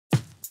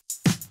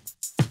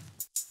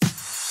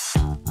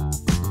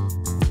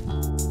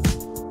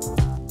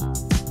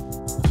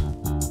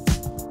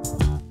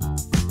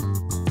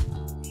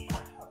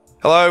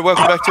Hello,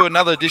 welcome back to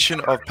another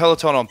edition of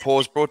Peloton on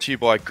Pause, brought to you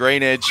by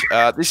Green Edge.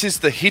 This is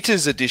the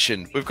Hitters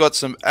edition. We've got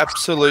some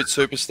absolute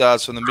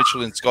superstars from the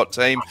Mitchell and Scott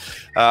team,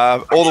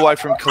 all the way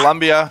from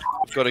Colombia.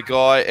 We've got a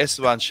guy,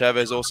 Esteban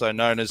Chaves, also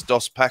known as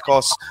Dos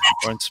Pacos,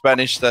 or in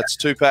Spanish, that's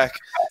Tupac,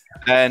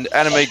 and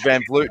Annemiek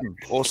van Vleuten,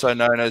 also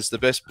known as the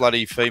best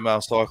bloody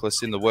female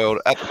cyclist in the world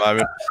at the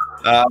moment.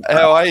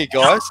 How are you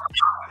guys?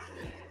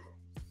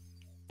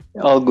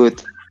 All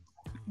good.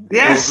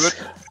 Yes.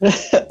 All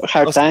good?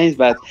 Hard times,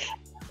 but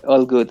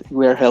all good.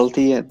 We're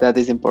healthy. That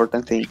is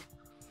important thing.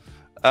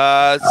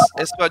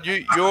 Esteban,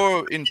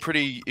 you're in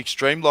pretty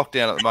extreme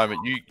lockdown at the moment.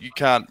 You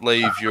can't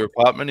leave your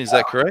apartment. Is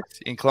that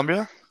correct in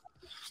Colombia?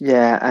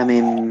 Yeah, I'm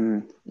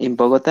in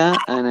Bogota,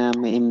 and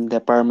I'm in the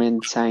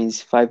apartment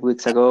since 5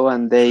 weeks ago,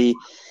 and they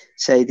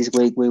say this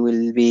week we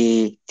will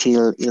be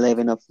till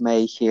 11th of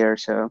May here.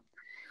 So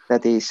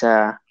that is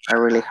a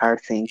really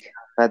hard thing,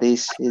 but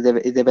it's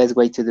the best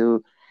way to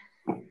do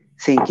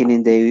thinking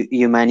in the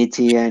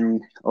humanity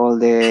and all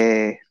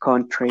the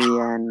country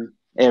and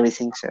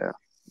everything. So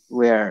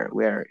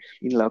we're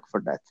in luck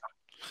for that.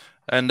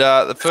 And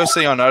the first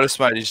thing I noticed,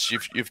 mate, is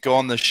you've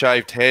gone the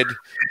shaved head.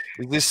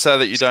 Is this so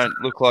that you don't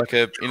look like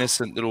a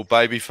innocent little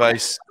baby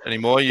face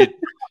anymore? You've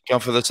gone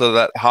for the sort of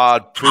that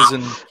hard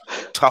prison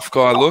tough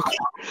guy look?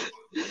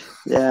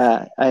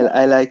 Yeah,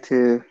 I like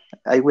to.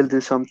 I will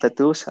do some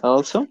tattoos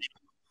also.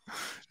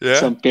 Yeah.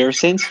 Some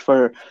piercings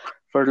for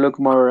look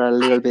more a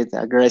little bit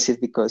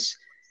aggressive, because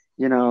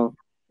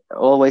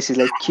always is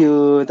like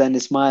cute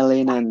and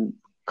smiling, and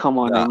come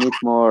on, I need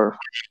more.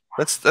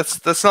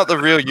 That's not the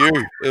real you.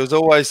 It was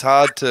always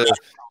hard to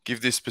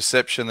give this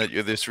perception that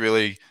you're this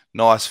really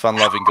nice,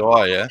 fun-loving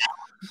guy. Yeah.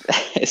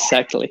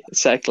 Exactly.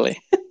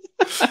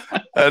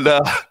 And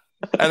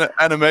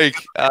Annemiek,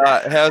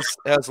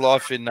 how's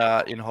life in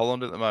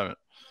Holland at the moment?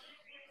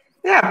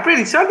 Yeah,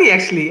 pretty sunny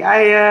actually.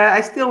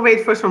 I still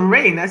wait for some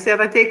rain. I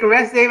said I take a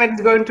rest day when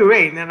it's going to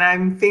rain, and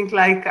I think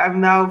like I'm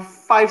now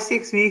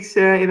 5-6 weeks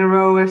in a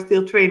row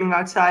still training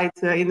outside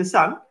in the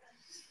sun.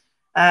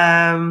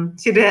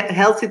 So the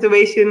health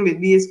situation with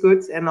me is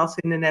good, and also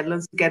in the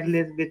Netherlands we get a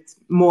little bit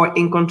more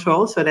in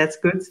control, so that's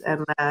good.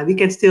 And we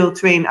can still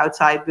train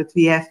outside, but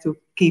we have to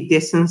keep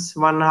distance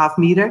 1.5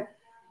 meter,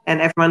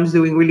 and everyone's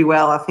doing really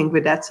well, I think,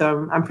 with that.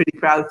 So I'm pretty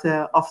proud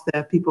of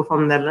the people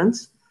from the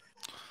Netherlands.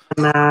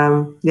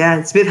 And yeah,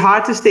 it's a bit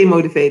hard to stay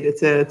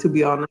motivated, to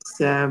be honest,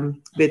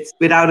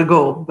 without a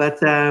goal.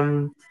 But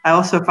I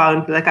also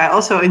found I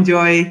also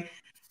enjoy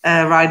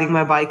riding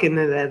my bike in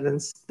the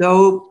Netherlands,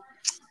 though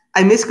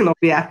I miss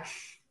Colombia.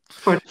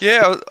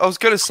 Yeah, I was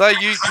going to say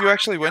you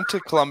actually went to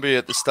Colombia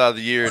at the start of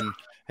the year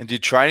and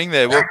did training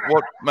there.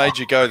 What made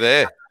you go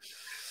there?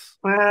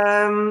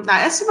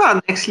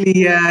 Esteban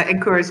actually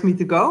encouraged me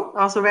to go.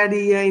 I was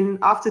already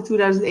after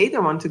 2008 I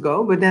wanted to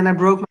go, but then I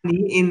broke my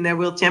knee in the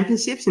World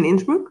Championships in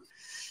Innsbruck,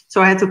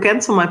 so I had to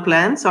cancel my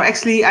plan. So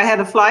actually I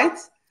had a flight,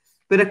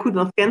 but I could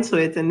not cancel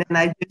it, and then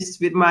I just,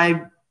 with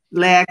my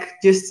leg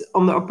just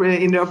in the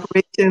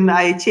operation,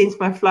 I changed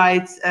my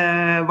flight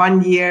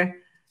 1 year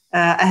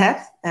ahead,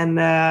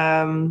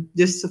 and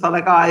just felt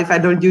like, if I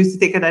don't use the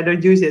ticket, I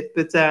don't use it.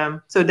 But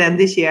so then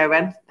this year I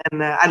went,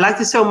 and I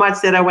liked it so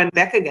much that I went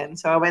back again.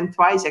 So I went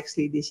twice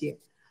actually this year.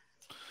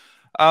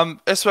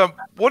 Esteban,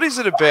 what is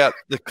it about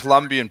the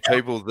Colombian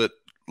people that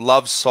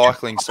love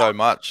cycling so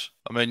much?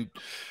 I mean,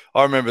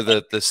 I remember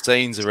the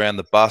scenes around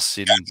the bus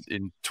in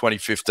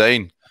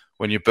 2015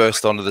 when you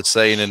burst onto the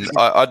scene, and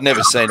I'd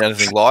never seen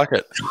anything like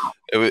it.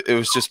 It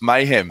was just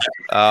mayhem,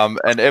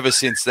 and ever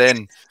since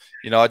then,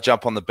 I'd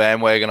jump on the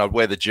bandwagon, I'd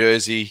wear the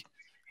jersey,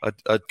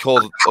 I'd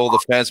call all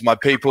the fans my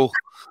people.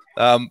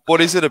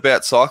 What is it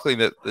about cycling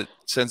that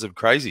sends them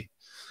crazy?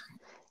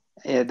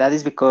 Yeah, that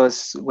is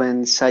because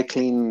when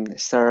cycling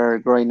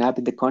started growing up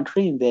in the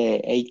country in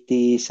the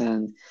 80s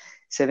and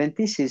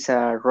 70s, is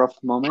a rough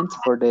moment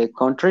for the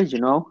country,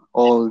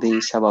 all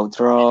this about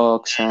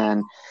drugs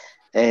and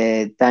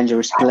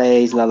dangerous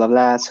place, blah, blah,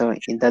 blah. So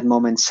in that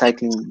moment,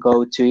 cycling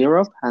go to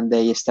Europe, and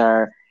they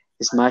start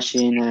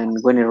smashing and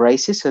winning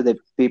races. So the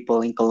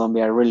people in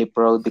Colombia are really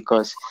proud,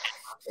 because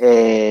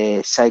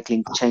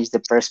cycling changed the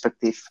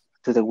perspective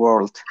to the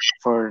world.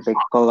 For the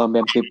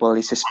Colombian people,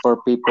 it's a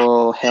sport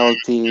people,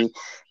 healthy,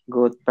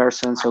 good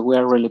person. So we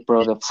are really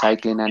proud of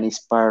cycling, and it's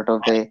part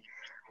of the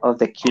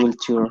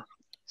culture.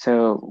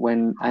 So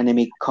when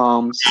Annemiek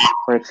comes,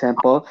 for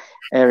example,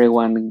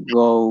 everyone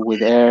go with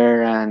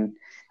her and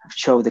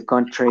show the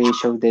country,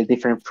 show the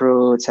different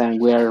fruits,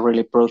 and we are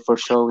really proud for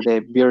show the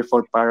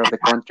beautiful part of the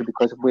country,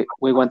 because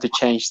we want to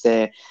change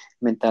the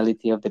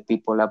mentality of the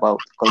people about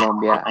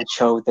Colombia and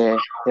show the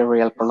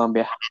real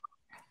Colombia.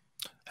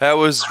 How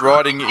was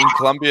riding in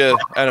Colombia,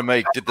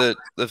 Annemiek? Did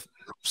the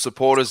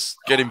supporters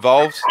get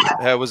involved?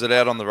 How was it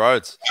out on the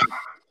roads?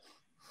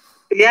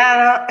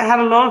 Yeah, I had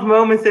a lot of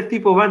moments that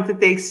people want to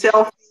take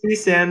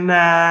selfies, and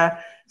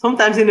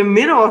sometimes in the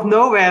middle of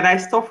nowhere, and I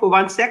stop for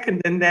 1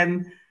 second, and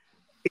then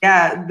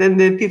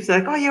the people are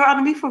like, "Oh, you're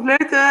Annemiek van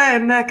Vleuten,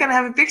 and can I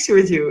have a picture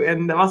with you?"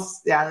 And it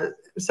was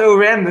so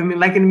random,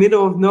 like in the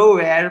middle of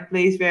nowhere, a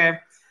place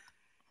where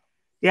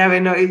Yeah,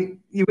 but no,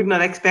 you would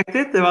not expect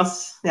it. It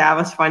was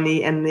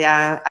funny, and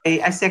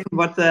I second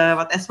what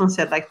Esteban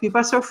said. Like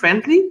people are so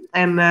friendly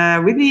and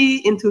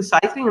really into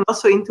cycling and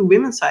also into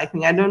women's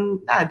cycling.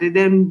 They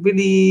didn't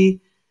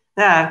really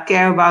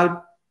care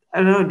about.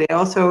 I don't know. They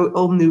also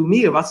all knew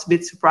me. It was a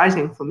bit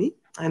surprising for me,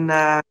 and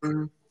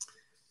and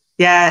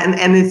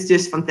it's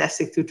just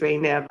fantastic to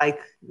train there. Like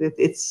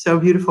it's so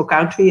beautiful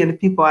country, and the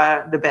people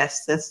are the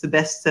best. That's the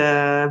best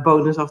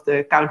bonus of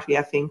the country,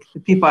 I think.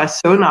 The people are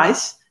so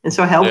nice and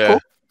so helpful.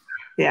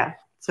 Yeah.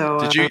 So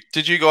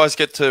did you guys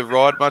get to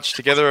ride much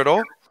together at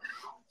all?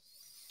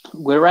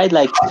 We ride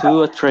like 2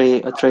 or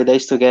 3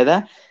 days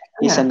together.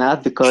 It's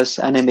enough because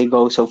Annemiek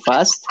goes so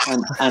fast,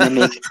 and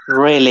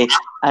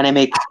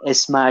Annemiek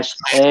smashed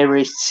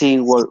every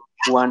single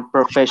one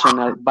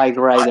professional bike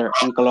rider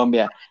in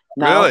Colombia.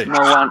 Now, Really?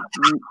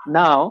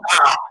 now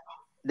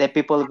the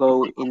people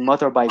go in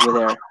motorbike with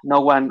her.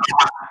 No one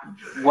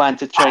want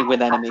to train with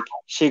Annemiek.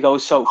 She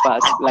goes so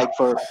fast, like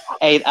for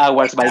 8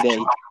 hours by day.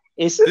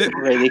 It's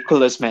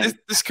ridiculous, man.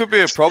 This could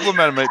be a problem,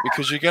 Annemiek,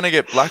 because you're going to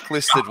get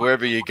blacklisted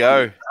wherever you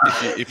go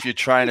if you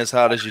train as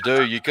hard as you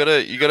do. You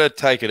gotta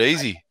take it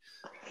easy.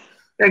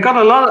 I got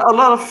a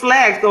lot of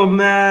flags on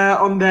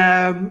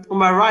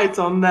my rides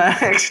on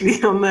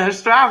actually on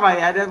Strava.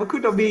 Yeah, that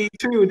could not be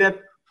true that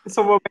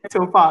someone went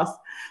so fast.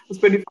 It was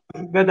pretty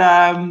fun, but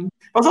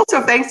it was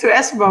also thanks to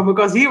Esteban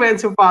because he went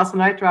so fast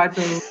and I tried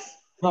to.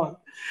 So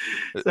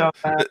it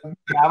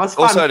was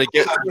fun. Also to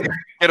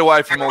get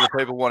away from all the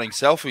people wanting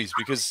selfies,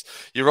 because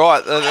you're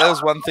right. That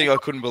was one thing I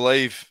couldn't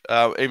believe.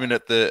 Even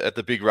at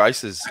the big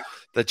races,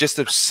 they're just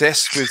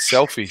obsessed with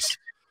selfies.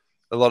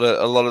 A lot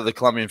of the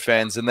Colombian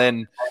fans, and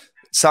then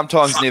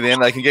sometimes near the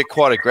end they can get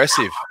quite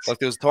aggressive. Like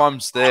there was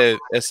times there,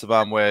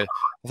 Esteban, where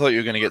I thought you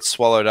were going to get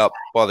swallowed up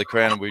by the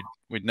crowd and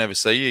we'd never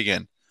see you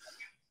again.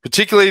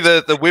 Particularly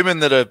the women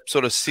that are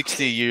sort of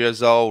 60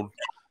 years old,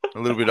 a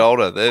little bit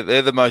older.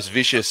 They're the most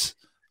vicious,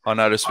 I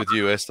noticed, with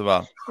you,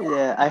 Esteban.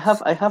 Yeah, I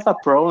have a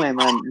problem,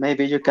 and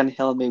maybe you can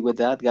help me with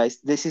that,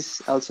 guys. This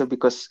is also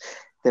because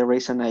the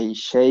reason I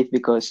shave,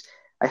 because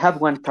I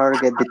have one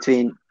target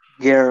between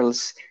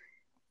girls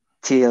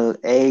till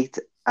 8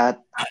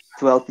 at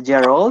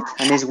 12-year-old,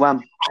 and it's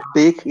one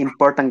big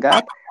important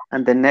gap,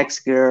 and the next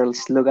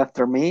girls look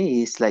after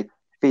me is like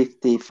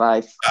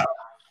 55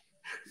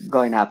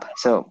 going up.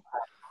 So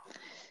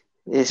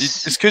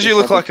it's because you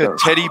look like a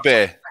teddy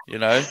bear, you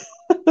know,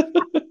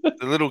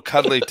 the little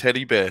cuddly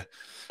teddy bear.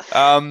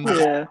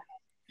 Yeah.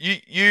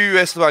 You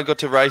Esteban got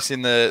to race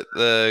in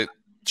the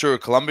Tour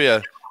of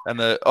Colombia and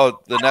the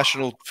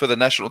national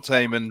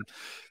team and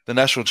the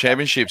national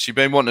championships. You've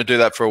been wanting to do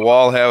that for a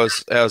while.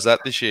 How's that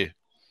this year?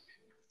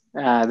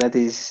 That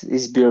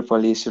is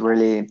beautiful. It's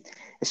really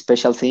a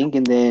special thing.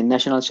 In the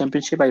national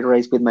championship, I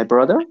raced with my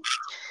brother,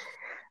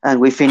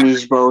 and we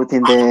finished both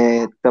in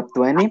the top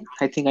 20.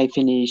 I think I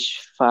finished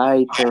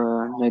 5,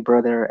 my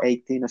brother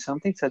 18 or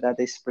something. So that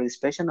is pretty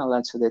special. And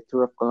also the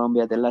Tour of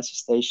Colombia, the last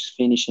stage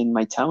finished in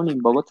my town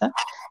in Bogota,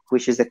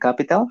 which is the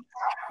capital.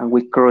 And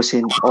we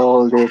crossing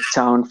all the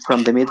town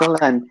from the middle,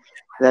 and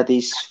that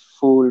is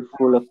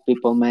full of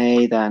people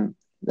made, and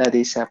that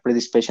is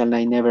pretty special.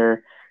 I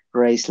never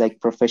raced like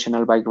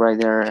professional bike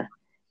rider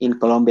in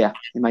Colombia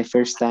in my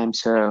first time,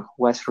 so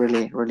was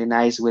really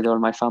nice with all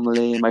my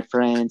family, my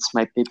friends,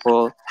 my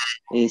people.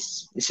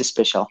 Is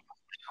special.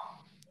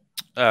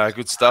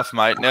 Good stuff,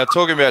 mate. Now,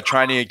 talking about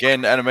training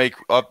again, Annemiek,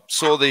 I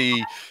saw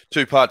the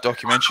 2-part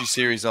documentary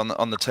series on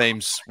the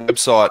team's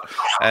website,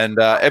 and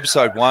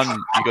episode 1,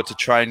 you got to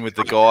train with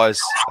the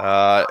guys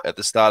at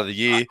the start of the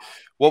year.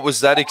 What was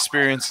that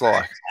experience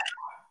like?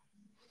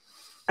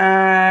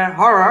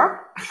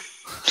 Horror.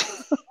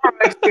 Horror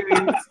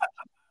experience.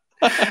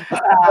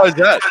 How is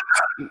that?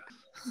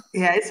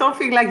 Yeah, it's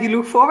something like you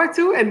look forward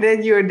to, and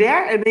then you're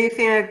there, and then you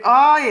think like,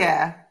 oh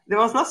yeah, that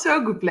was not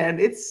so good plan.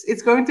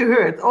 It's going to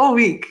hurt all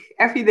week,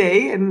 every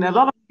day, and a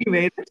lot of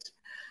kilometers.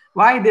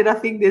 Why did I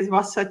think this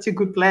was such a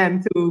good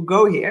plan to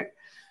go here?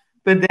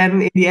 But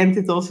then in the end,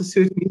 it also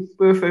suits me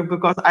perfect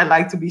because I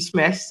like to be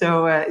smashed.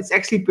 So it's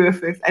actually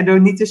perfect. I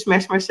don't need to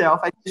smash myself.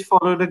 I just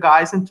follow the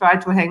guys and try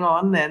to hang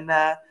on, and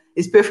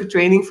it's perfect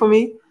training for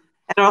me,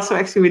 and also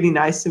actually really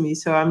nice to me.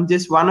 So I'm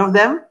just one of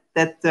them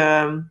that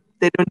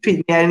they don't treat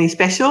me any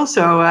special.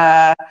 So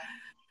it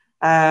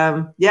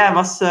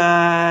was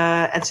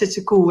and such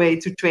a cool way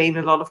to train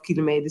a lot of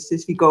kilometers.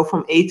 This we go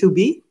from A to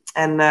B,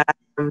 and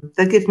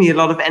that gives me a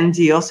lot of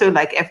energy. Also,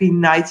 like every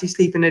night you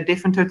sleep in a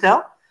different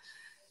hotel.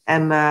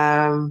 And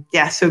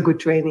so good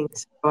training.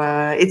 So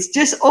it's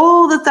just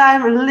all the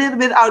time a little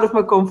bit out of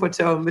my comfort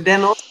zone, but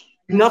then also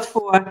not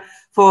for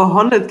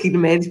 100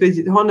 kilometers,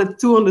 but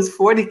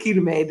 240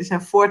 kilometers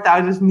and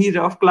 4,000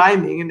 meters of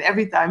climbing. And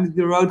every time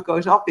the road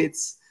goes up,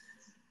 it's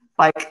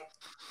like,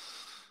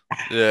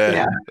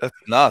 yeah. That's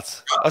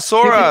nuts. I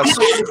saw a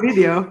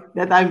video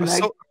that I'm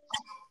like.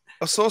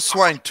 I saw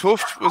Swain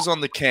Tuft was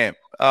on the camp.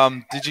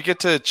 Did you get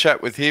to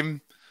chat with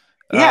him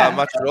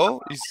much at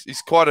all?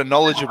 He's quite a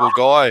knowledgeable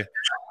guy.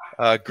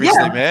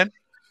 Grizzly man.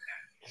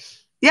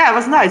 Yeah, it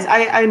was nice.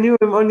 I knew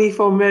him only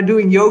from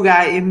doing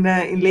yoga in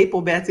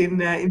Lepelbed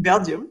in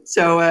Belgium.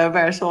 So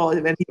where I saw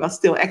when he was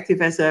still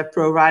active as a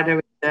pro rider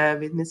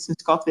with Mr.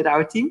 Scott with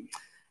our team.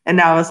 And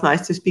now it was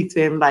nice to speak to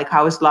him, like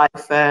how his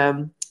life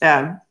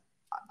after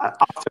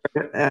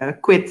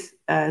quit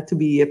to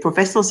be a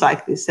professional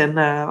cyclist. And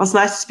it was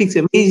nice to speak to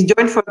him. He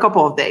joined for a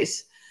couple of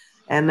days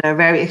and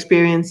very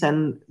experienced.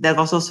 And that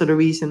was also the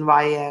reason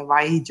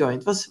why he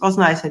joined. It was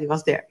nice that he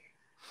was there.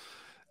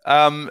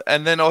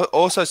 And then I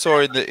also saw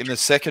in the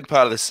second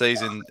part of the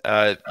season,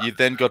 you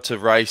then got to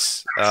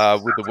race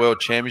with the World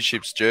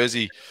Championships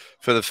jersey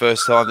for the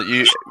first time, that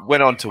you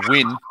went on to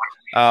win.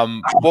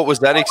 What was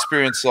that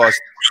experience like?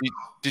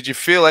 Did you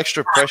feel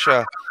extra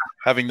pressure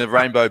having the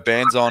rainbow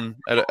bands on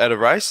at a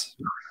race?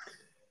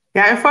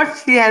 Yeah,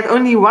 unfortunately, I had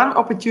only one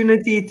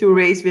opportunity to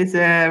race with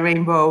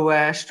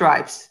rainbow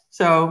stripes.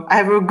 So I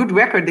have a good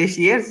record this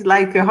year. It's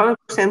like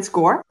 100%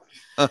 score.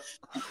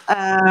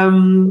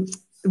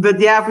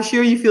 But yeah, for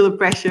sure you feel the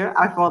pressure.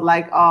 I thought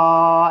like,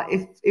 oh,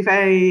 if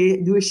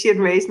I do a shit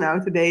race now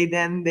today,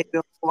 then they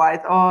will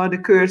write, oh, the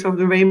curse of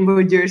the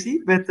rainbow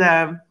jersey. But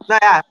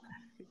yeah,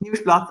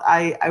 Nieuwsblad,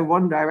 I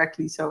won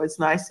directly, so it's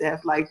nice to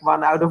have like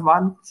 1 out of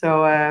 1.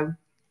 So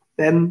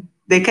then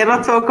they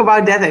cannot talk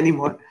about that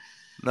anymore.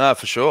 No,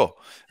 for sure.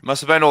 It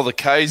must have been all the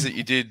Ks that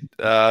you did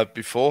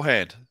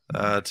beforehand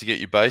to get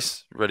your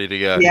base ready to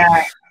go.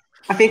 Yeah.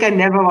 I think I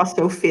never was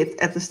so fit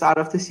at the start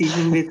of the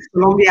season with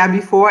Colombia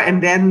before,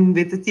 and then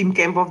with the team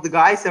camp of the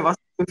guys, that was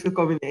a perfect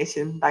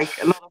combination. Like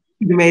a lot of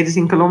kilometers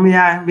in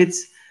Colombia, which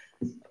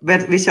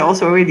I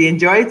also really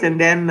enjoyed,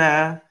 and then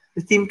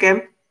the team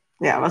camp,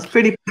 yeah, was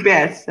pretty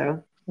prepared.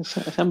 So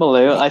it's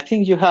unbelievable. I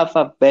think you have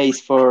a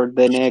base for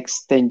the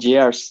next 10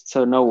 years,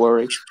 so no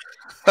worry.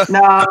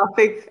 No,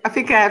 I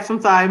think I have some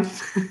time.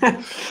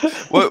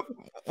 Well,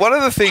 one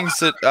of the things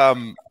that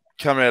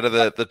come out of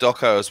the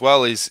doco as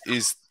well is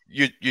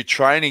your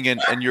training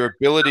and your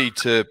ability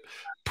to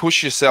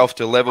push yourself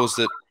to levels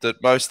that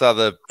most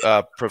other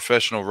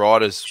professional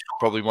riders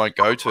probably won't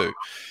go to.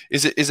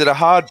 Is it a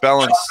hard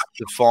balance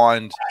to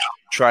find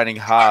training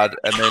hard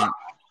and then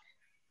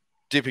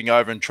dipping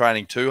over and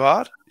training too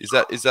hard? Is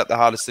that the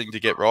hardest thing to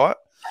get right?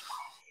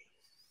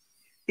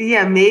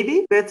 Yeah,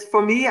 maybe. But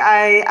for me,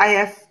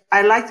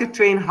 I like to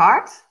train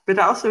hard, but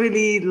I also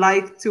really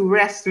like to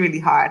rest really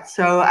hard.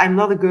 So I'm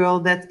not a girl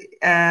that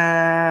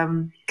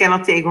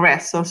cannot take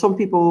rest. So some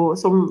people,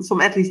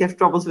 some athletes have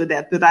troubles with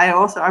that. But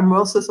I'm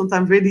also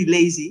sometimes really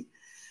lazy.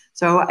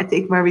 So I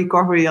take my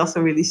recovery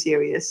also really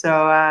serious. So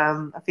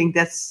I think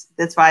that's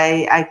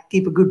why I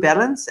keep a good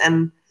balance.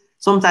 And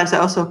sometimes I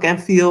also can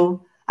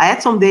feel. I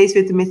had some days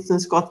with the Mr.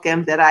 Scott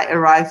camp that I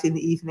arrived in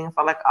the evening. I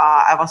felt like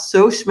I was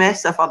so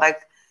smashed. I felt like,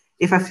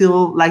 if I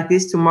feel like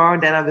this tomorrow,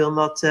 then I will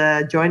not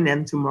join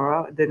them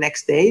the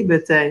next day.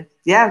 But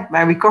yeah,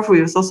 my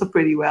recovery was also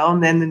pretty well.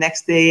 And then the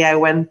next day I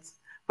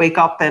wake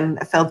up and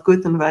I felt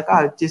good and I'm like,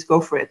 oh, just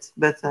go for it.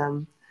 But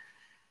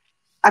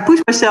I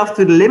pushed myself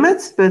to the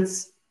limit. But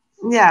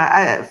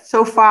yeah,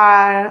 so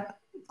far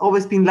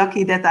always been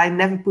lucky that I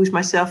never push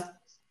myself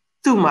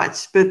too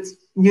much. But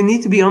you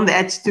need to be on the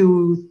edge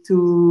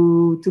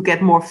to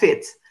get more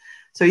fit.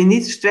 So you need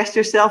to stress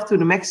yourself to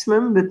the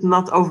maximum, but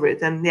not over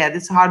it. And yeah,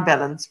 it's a hard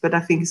balance, but I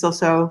think it's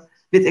also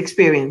with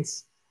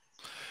experience.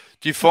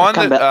 Do you find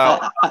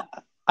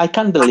I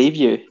can't believe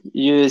you.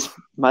 You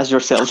smash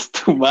yourself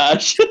too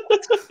much.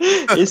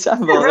 It's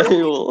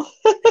unbelievable.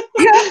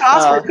 You have to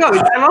ask my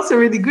coach. I'm also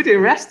really good in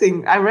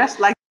resting. I rest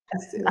like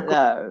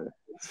no.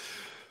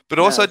 But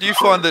also, do you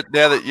find that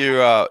now that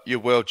you're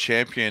world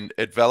champion,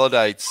 it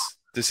validates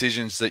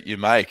decisions that you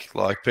make?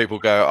 Like people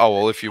go, oh,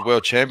 well, if you're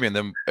world champion,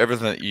 then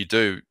everything that you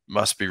do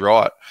must be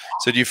right.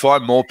 So do you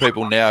find more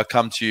people now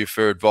come to you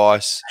for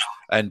advice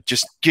and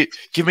just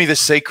give me the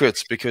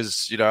secrets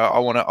because, I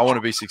want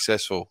to be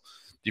successful?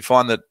 Do you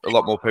find that a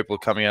lot more people are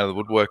coming out of the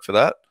woodwork for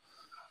that?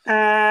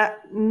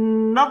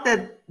 Not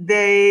that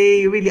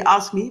they really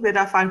ask me, but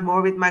I find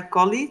more with my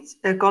colleagues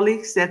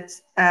that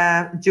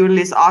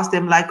journalists ask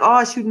them like,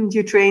 oh, shouldn't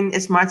you train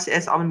as much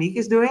as Annemiek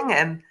is doing?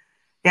 And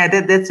yeah,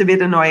 that's a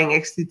bit annoying,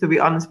 actually, to be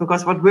honest,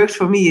 because what works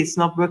for me is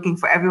not working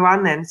for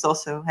everyone. And it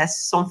also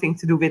has something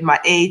to do with my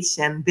age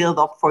and build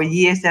up for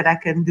years that I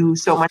can do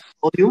so much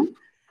volume.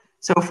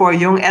 So for a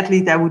young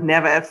athlete, I would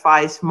never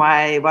advise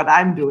what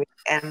I'm doing.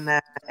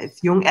 And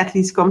if young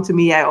athletes come to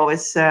me, I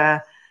always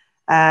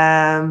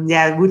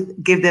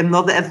would give them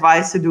not the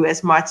advice to do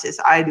as much as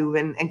I do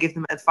and give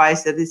them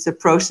advice that it's a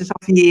process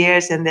of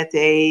years and that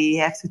they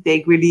have to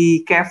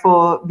be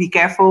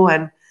careful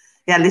and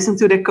listen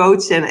to the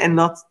coach and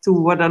not to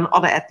what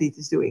another athlete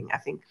is doing, I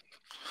think.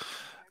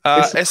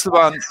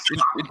 Esteban,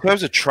 in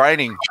terms of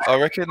training, I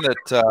reckon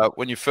that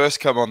when you first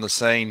come on the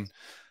scene,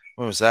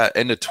 when was that?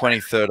 End of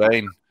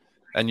 2013.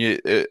 And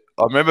I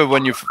remember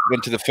when you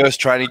went to the first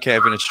training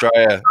camp in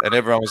Australia and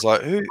everyone was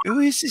like, who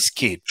is this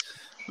kid?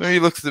 When you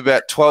looked at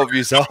about 12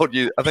 years old,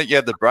 I think you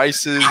had the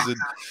braces and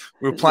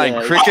we were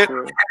playing cricket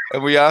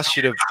and we asked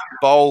you to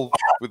bowl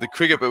with the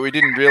cricket, but we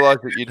didn't realise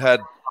that you'd had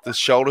the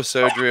shoulder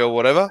surgery or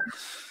whatever.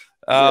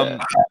 Um,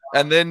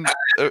 and then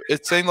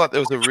it seemed like there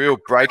was a real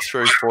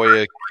breakthrough for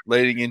you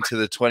leading into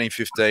the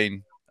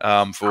 2015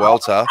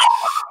 Vuelta.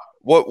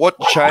 What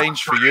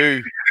changed for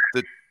you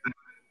that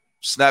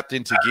snapped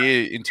into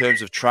gear in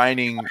terms of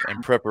training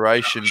and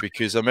preparation?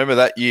 Because I remember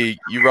that year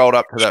you rolled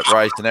up to that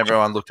race and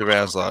everyone looked around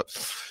and was like,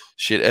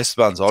 shit,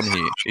 Esteban's on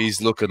here.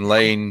 He's looking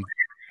lean,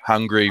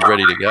 hungry,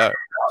 ready to go.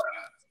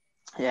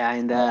 Yeah,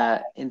 in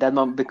that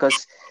moment,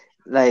 because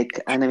like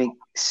Annemiek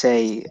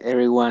say,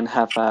 everyone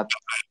have a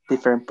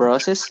different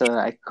process. So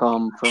I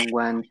come from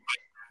one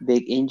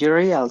big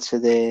injury. Also,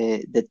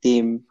 the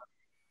team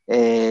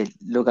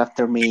look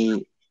after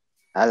me.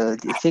 I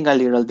think a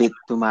little bit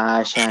too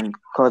much and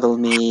cuddle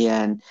me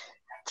and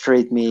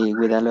treat me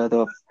with a lot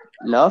of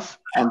love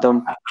and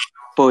don't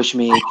push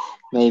me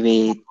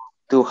maybe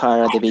too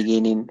hard at the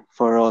beginning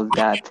for all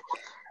that.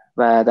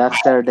 But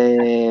after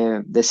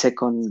the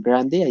second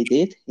Grande I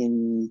did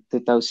in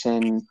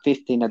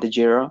 2015 at the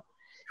Giro,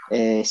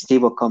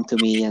 Steve will come to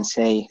me and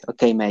say,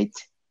 "Okay, mate,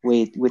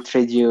 we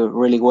treat you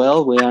really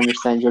well. We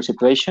understand your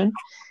situation,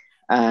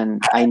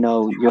 and I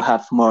know you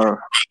have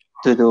more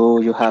to do.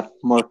 You have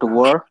more to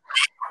work.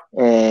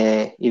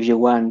 If you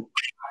want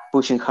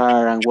pushing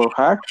hard and work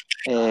hard,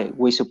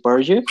 we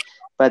support you.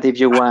 But if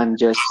you want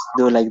just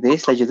do like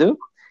this, like you do,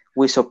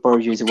 we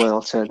support you as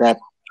well." So that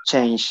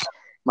changed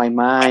my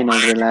mind.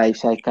 I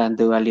realized I can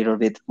do a little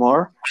bit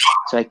more.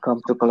 So I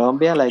come to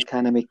Colombia like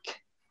Annemiek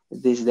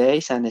these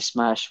days and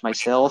smash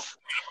myself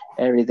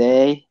every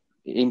day.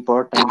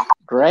 Important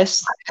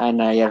rest,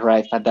 and I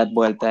arrive at that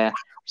Vuelta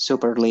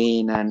super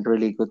lean and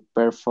really good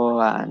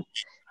perfo. And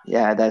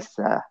yeah, that's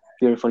a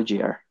beautiful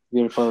year,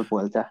 beautiful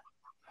Vuelta.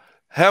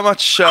 How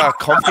much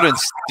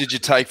confidence did you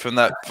take from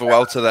that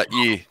Vuelta that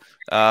year?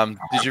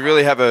 Did you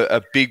really have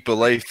a big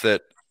belief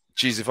that,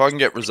 geez, if I can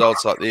get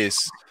results like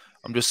this,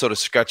 I'm just sort of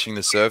scratching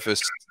the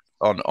surface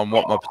on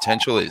what my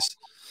potential is?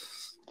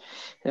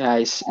 Yeah,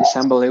 it's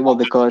unbelievable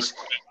because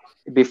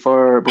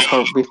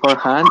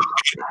beforehand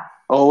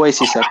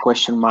always is a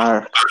question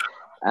mark,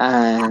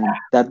 and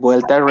that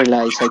Vuelta I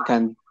realized I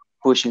can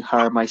pushing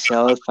hard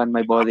myself and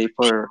my body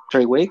for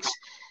 3 weeks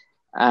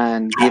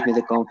and give me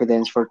the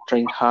confidence for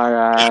train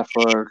harder,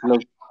 for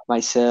look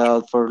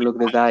myself, for look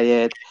the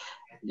diet,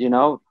 you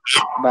know.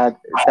 But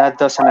that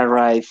doesn't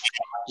arrive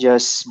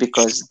just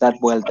because that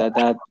Vuelta.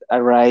 That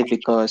arrived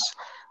because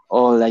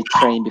all I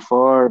trained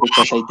before,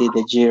 because I did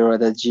the Giro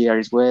that year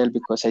as well,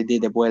 because I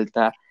did the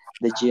Vuelta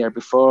the year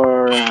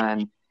before,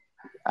 and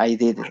I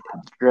did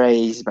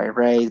race by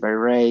race by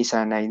race,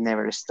 and I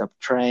never stopped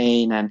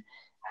train, and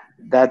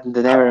that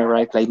never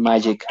arrived like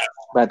magic.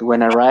 But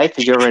when I arrived,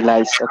 you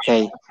realize,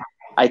 okay,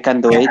 I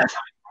can do it,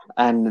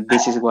 and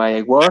this is why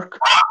I work.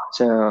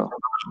 So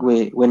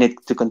we need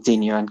to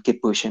continue and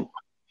keep pushing.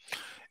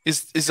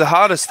 Is the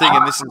hardest thing,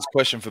 and this is a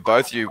question for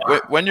both of you,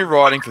 when you're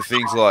riding for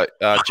things like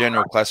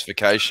general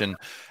classification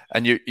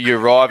and you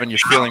arrive and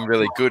you're feeling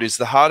really good, is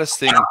the hardest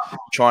thing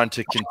trying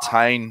to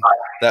contain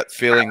that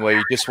feeling where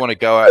you just want to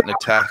go out and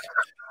attack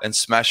and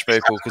smash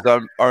people?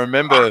 Because I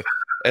remember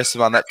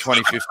Esteban, that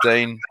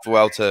 2015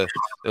 Vuelta,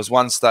 there was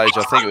one stage,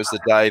 I think it was the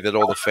day that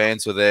all the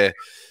fans were there,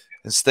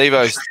 and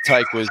Steve-O's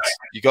take was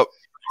you got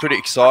pretty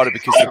excited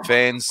because the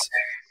fans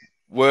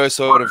were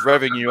sort of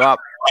revving you up,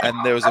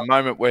 and there was a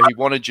moment where he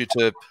wanted you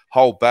to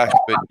hold back,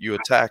 but you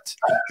attacked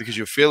because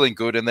you're feeling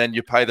good, and then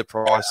you pay the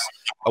price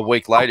a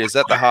week later. Is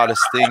that the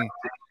hardest thing?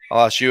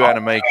 I'll ask you,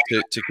 Annemiek,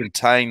 to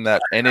contain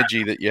that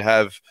energy that you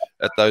have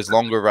at those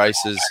longer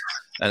races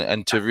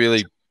and to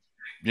really,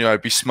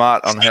 be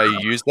smart on how you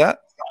use that?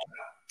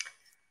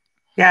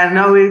 Yeah,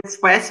 no, it's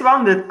for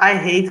Esteban that I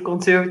hate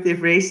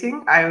conservative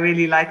racing. I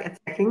really like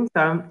attacking.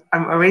 So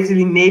I'm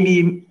originally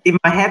maybe in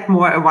my head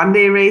more a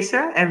one-day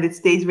racer. And with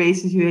stage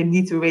races, you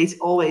need to race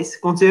always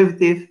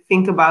conservative,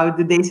 think about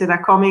the days that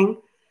are coming,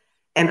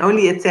 and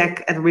only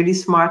attack at really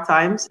smart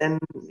times. And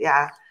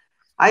yeah,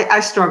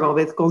 I struggle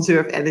with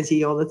conserve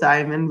energy all the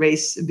time and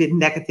race a bit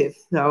negative.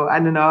 So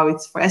I don't know,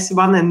 it's for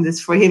Esteban, and it's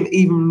for him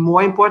even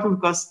more important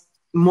because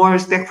more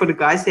respect for the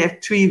guys. They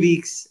have 3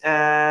 weeks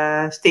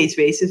stage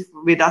races.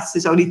 With us,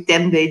 it's only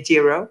 10-day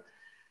Giro.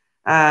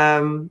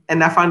 And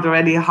I found it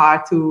already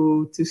hard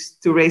to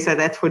race like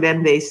that for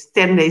 10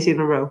 days in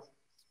a row.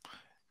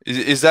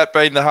 Is that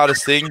been the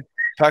hardest thing,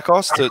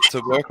 Pacos,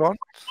 to work on?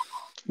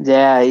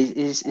 Yeah,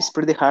 it's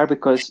pretty hard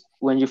because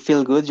when you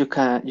feel good,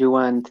 you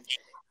want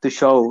to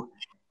show,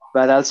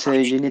 but also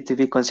you need to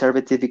be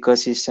conservative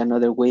because it's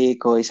another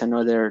week or it's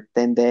another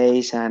 10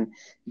 days, and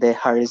the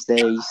hardest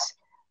days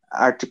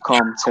are to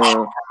come.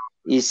 So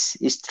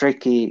it's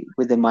tricky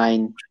with the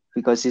mind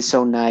because it's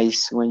so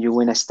nice when you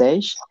win a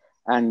stage.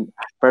 And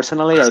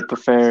personally, I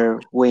prefer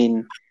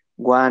win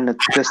 1 or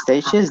 2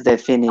 stages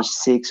that finish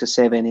 6 or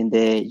 7 in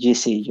the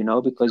GC,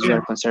 because you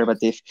are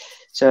conservative.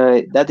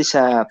 So that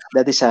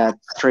is a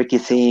tricky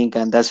thing,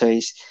 and that's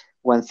always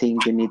one thing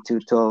you need to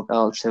talk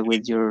also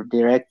with your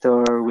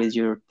director, with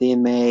your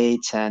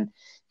teammates, and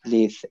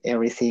leave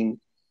everything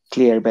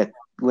clear. But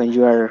when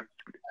you are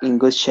in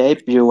good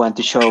shape, you want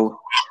to show.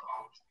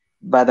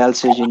 but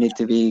also you need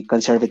to be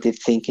conservative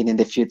thinking in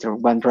the future.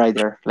 One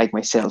rider like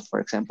myself, for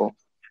example.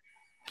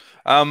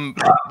 One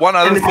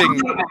other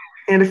thing,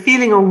 and the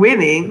feeling of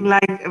winning,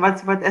 like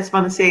what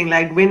Esteban is saying,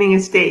 like winning a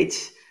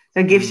stage,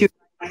 that gives you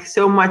like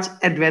so much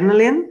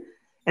adrenaline.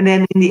 And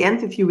then in the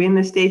end, if you win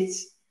a stage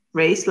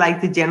race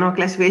like the general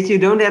classification, you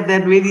don't have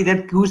that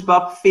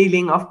goosebump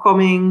feeling of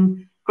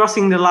crossing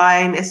the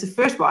line as the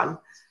first one.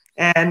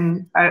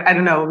 And I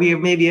don't know, we are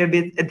maybe a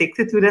bit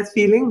addicted to that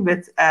feeling, but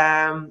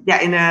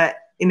in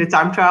a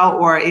time trial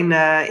or in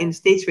a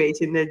stage race,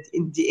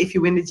 if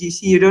you win the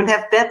GC, you don't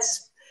have that.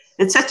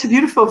 It's such a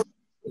beautiful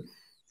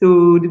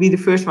to be the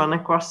first one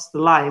across the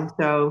line.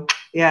 So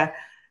yeah,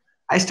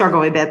 I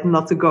struggle with that,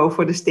 not to go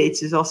for the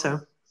stages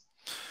also.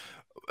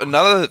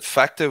 Another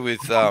factor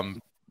with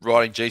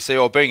riding GC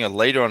or being a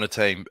leader on a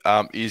team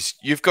is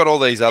you've got all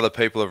these other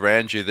people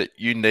around you that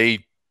you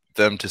need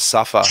them to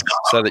suffer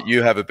so that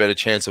you have a better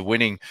chance of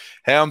winning.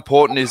 How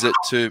important is it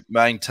to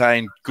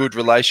maintain good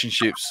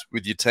relationships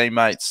with your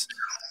teammates?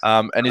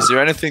 And is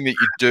there anything that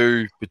you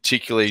do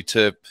particularly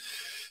to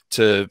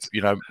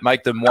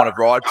make them want to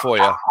ride for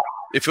you?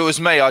 If it was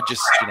me, I'd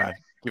just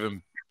give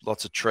them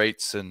lots of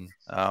treats and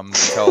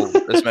tell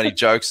as many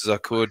jokes as I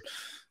could.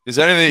 Is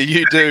there anything that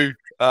you do,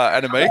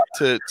 Annemiek,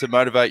 to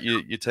motivate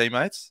your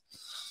teammates?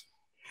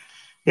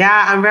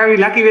 Yeah, I'm very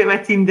lucky with my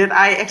team that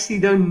I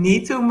actually don't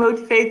need to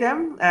motivate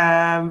them.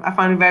 I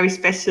found it very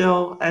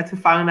special to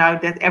find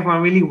out that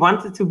everyone really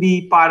wanted to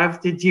be part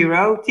of the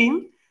Giro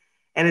team.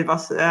 And it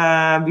was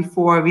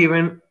before we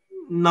were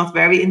not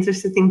very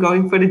interested in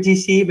going for the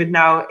GC, but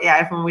now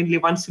everyone really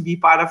wants to be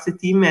part of the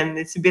team, and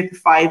it's a bit a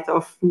fight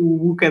of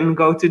who can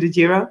go to the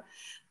Giro,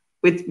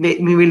 which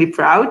made me really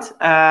proud.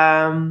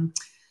 And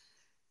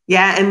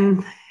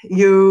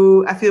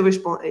I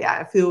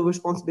feel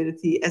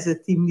responsibility as a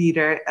team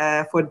leader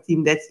for the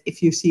team, that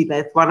if you see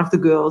that one of the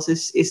girls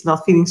is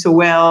not feeling so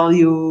well,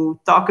 you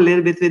talk a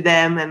little bit with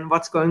them and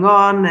what's going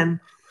on,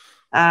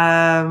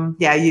 and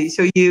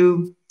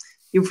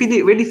you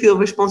really feel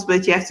responsible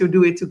that you have to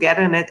do it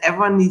together, and that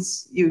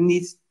you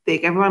need to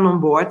take everyone on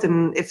board.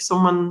 And if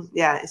someone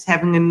is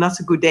having not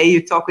a good day,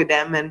 you talk with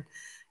them and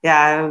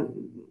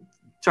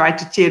try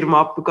to cheer them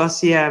up,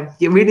 because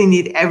you really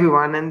need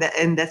everyone,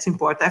 and that's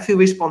important. I feel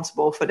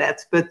responsible for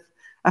that. But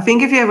I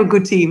think if you have a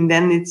good team,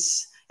 then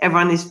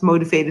everyone is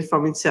motivated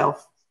from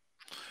itself.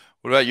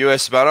 What about you,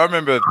 Esteban? I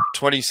remember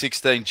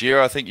 2016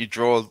 Giro. I think you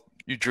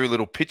drew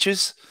little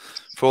pictures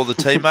for all the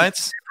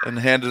teammates and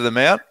handed them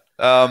out.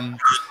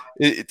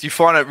 Do you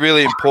find it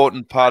really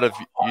important part of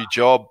your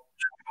job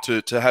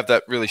to have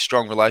that really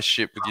strong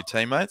relationship with your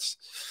teammates?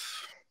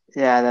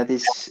 Yeah, that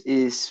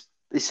is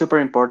super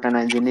important,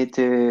 and you need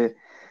to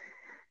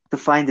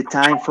find the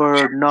time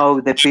for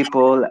know the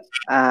people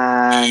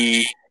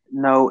and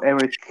know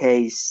every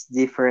case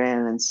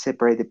different and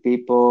separate the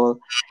people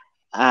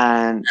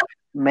and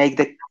make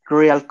the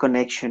real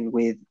connection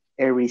with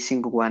every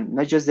single one,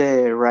 not just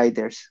the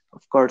riders.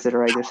 Of course, the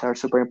riders are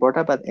super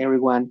important, but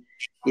everyone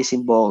is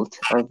involved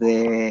of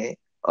the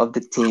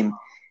team,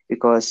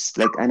 because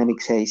like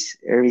Annemiek says,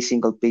 every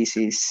single piece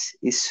is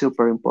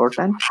super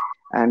important.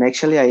 And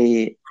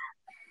actually,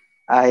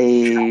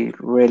 I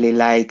really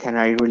like and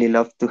I really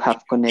love to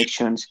have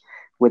connections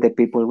with the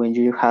people. When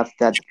you have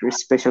that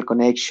special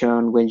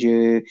connection, when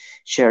you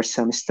share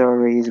some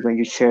stories, when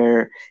you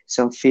share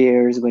some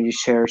fears, when you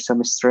share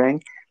some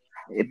strength,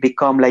 it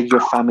become like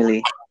your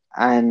family.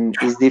 And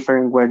it's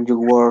different when you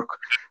work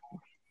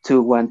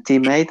to one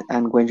teammate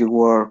and when you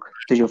work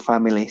to your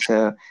family.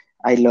 So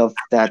I love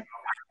that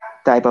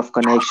type of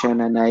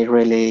connection, and I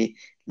really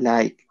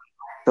like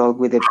talk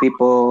with the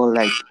people,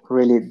 like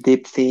really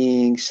deep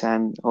things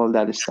and all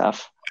that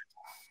stuff.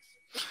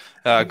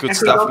 Good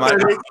stuff,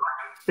 mate.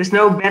 There's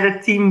no better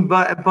team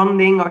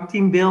bonding or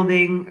team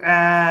building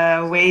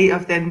way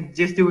of than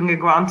just doing a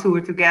grand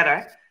tour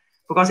together,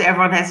 because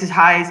everyone has his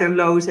highs and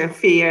lows and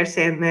fears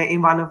and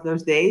in one of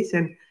those days,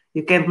 and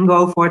you can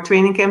go for a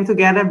training camp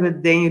together,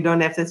 but then you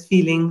don't have that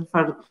feeling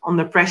for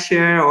under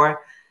pressure,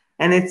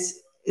 and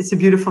it's a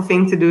beautiful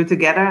thing to do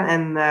together.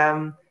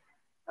 And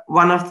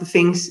one of the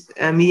things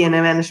me and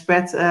Amanda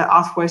Spread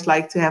asked for is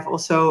like to have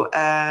also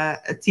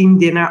a team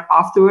dinner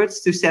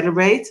afterwards to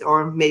celebrate,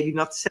 or maybe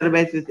not to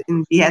celebrate, but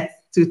we had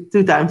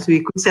two times we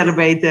could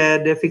celebrate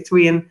the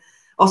victory, and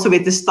also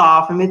with the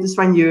staff and with the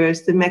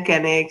soigneurs, the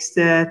mechanics,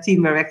 the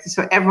team directors,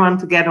 so everyone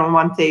together on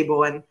one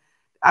table. And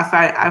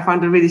I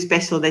found it really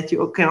special that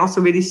you can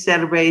also really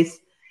celebrate,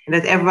 and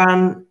that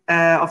everyone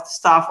of the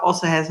staff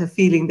also has a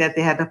feeling that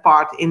they had a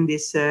part in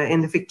this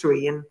in the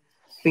victory. And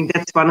I think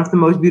that's one of the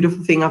most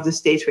beautiful things of the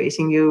stage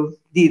racing. You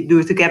do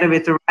it together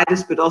with the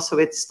riders, but also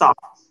with the staff.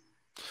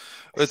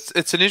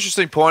 It's an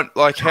interesting point.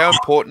 Like, how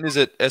important is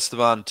it,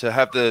 Esteban, to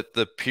have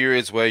the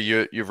periods where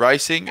you're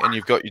racing and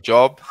you've got your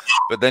job,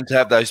 but then to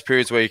have those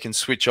periods where you can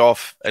switch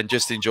off and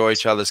just enjoy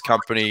each other's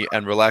company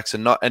and relax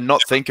and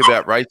not think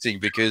about racing,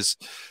 because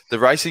the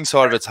racing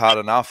side of it's hard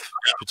enough,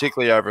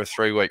 particularly over a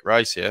 3-week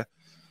race.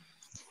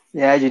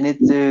 Yeah, you need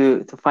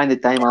to find the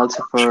time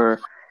also for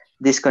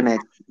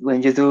disconnect.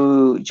 When you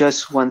do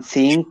just one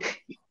thing,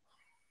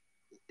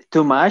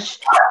 too much.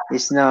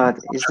 It's not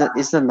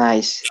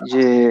nice.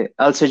 You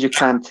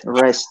can't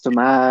rest too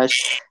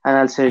much, and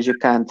also you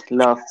can't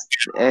love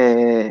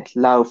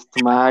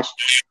too much.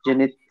 You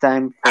need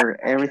time for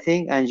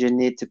everything, and you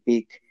need to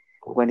pick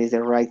when is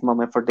the right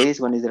moment for this,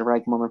 when is the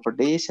right moment for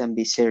this, and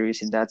be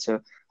serious in that. So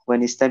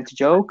when it's time to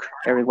joke,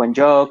 everyone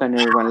joke and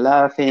everyone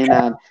laughing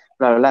and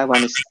blah blah blah.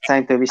 When it's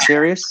time to be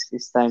serious,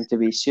 it's time to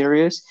be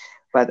serious.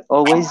 But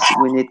always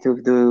we need to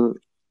do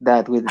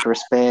that with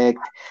respect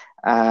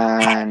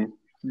and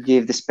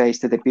give the space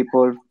to the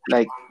people.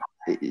 Like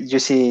you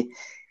see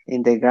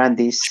in the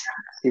grandies,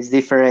 it's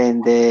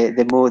different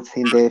the mood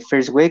in the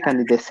first week and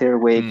in the third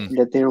week. Mm. In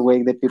the third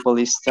week, the people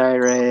is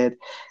tired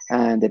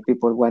and the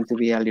people want to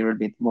be a little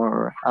bit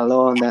more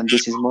alone. And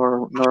this is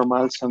more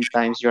normal.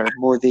 Sometimes you are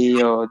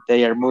moody or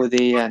they are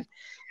moody, and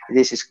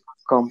this is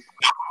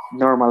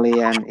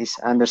normally and is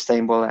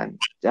understandable. And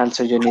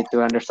also you need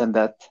to understand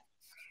that.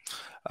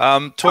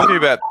 Talking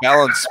about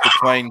balance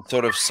between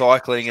sort of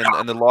cycling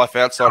and the life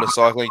outside of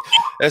cycling,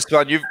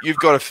 Esteban, you've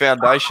got a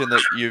foundation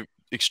that you're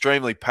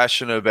extremely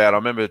passionate about. I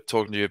remember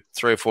talking to you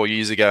 3 or 4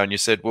 years ago, and you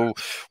said, "Well,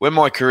 when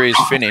my career is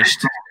finished,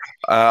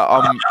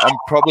 I'm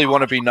probably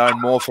want to be known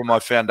more for my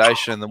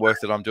foundation and the work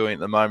that I'm doing at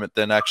the moment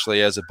than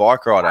actually as a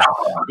bike rider."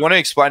 You want to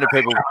explain to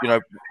people,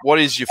 what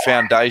is your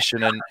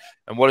foundation and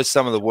what is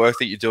some of the work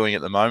that you're doing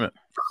at the moment?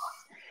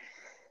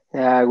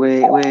 Yeah,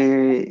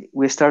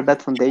 we start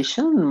that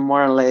foundation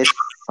more or less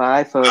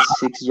 5 or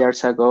 6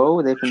 years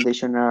ago. The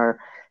foundation are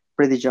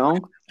pretty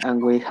young,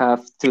 and we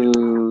have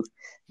two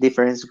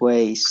different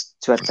ways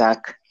to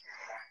attack.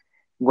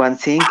 One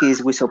thing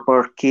is we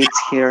support kids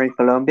here in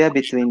Colombia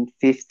between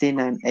 15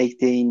 and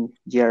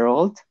 18-year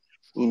old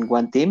in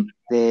one team,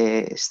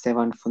 the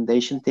Esteban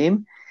Foundation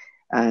team,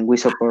 and we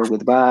support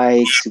with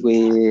bikes,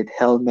 with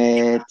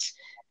helmets,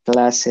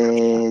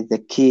 classes, the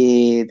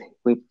kid.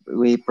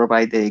 We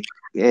provide the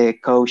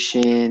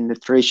coaching,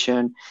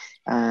 nutrition,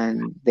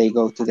 and they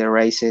go to the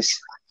races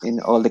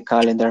in all the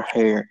calendar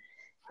here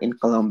in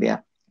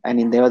Colombia. And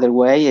in the other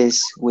way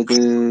is we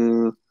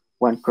do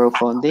one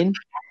crowdfunding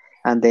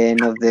at the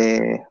end of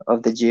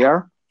the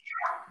year,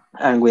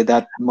 and with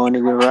that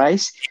money we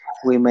raise,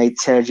 we made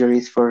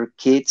surgeries for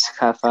kids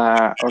have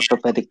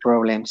orthopedic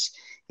problems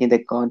in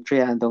the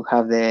country and don't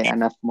have the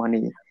enough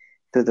money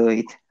to do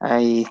it.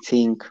 I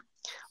think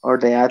all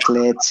the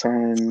athletes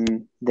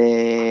and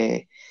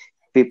the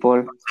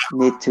people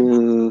need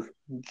to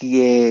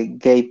give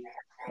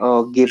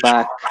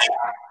back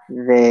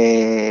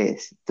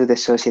to the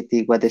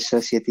society what the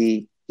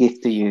society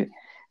give to you,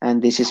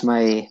 and this is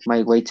my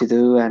way to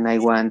do, and I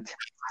want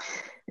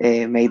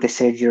make the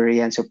surgery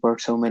and support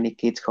so many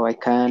kids how I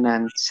can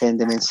and send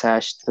the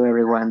message to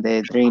everyone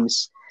the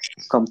dreams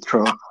come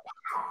true.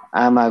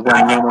 I'm a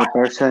one normal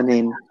person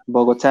in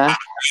Bogota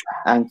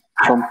and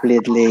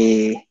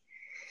completely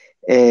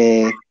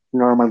a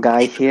normal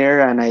guy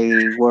here, and I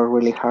work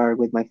really hard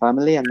with my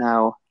family, and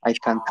now I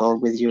can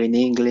talk with you in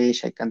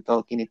English, I can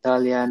talk in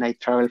Italian, I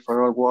travel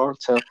for all world.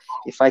 So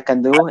if I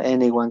can do,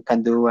 anyone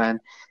can do,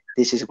 and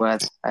this is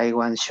what I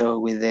want to show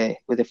with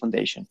the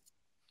foundation.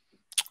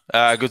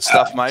 Good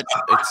stuff, mate.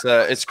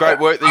 It's great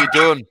work that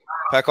you're doing,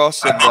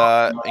 Pacos,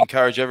 and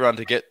encourage everyone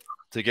to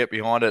get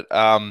behind it.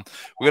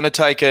 We're going to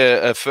take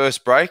a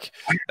first break.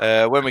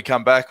 When we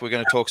come back, we're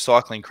going to talk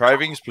cycling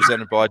cravings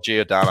presented by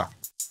Giordana.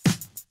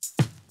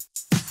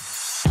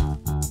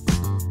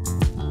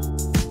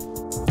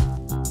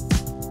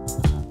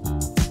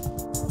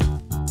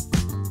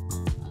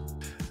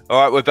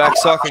 All right, we're back.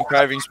 Cycling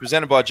cravings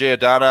presented by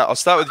Giordana. I'll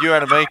start with you,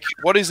 Annemiek.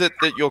 What is it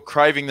that you're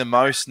craving the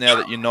most now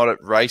that you're not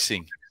at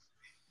racing?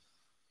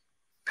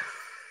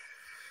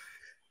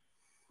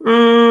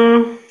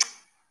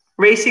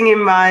 Racing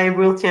in my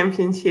World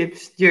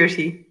Championships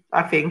jersey,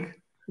 I think.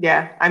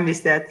 Yeah, I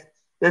miss that.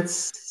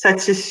 That's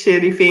such a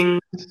shitty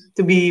thing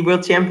to be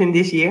world champion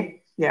this year.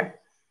 Yeah.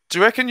 Do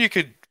you reckon you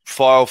could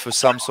file for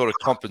some sort of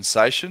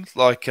compensation?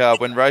 Like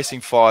when racing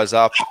fires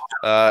up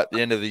at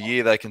the end of the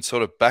year, they can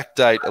sort of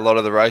backdate a lot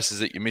of the races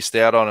that you missed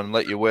out on and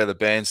let you wear the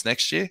bands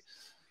next year?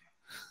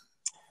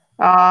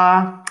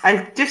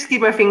 I just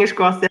keep my fingers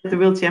crossed that the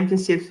World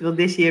Championships will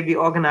this year be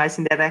organized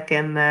and that I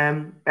can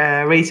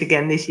race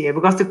again this year,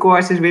 because the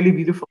course is really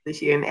beautiful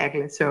this year in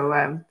Eglet. So,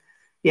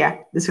 yeah,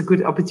 there's a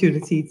good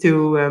opportunity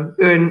to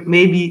earn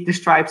maybe the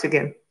stripes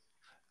again.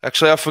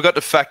 Actually, I forgot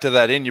to factor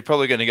that in. You're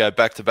probably going to go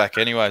back to back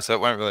anyway, so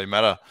it won't really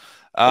matter.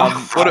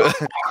 What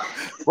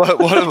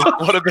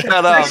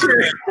about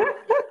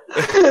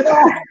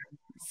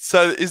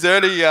So is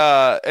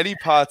there any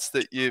parts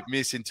that you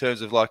miss in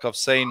terms of, like, I've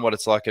seen what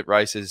it's like at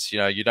races, you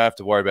don't have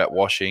to worry about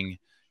washing,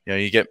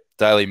 you get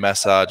daily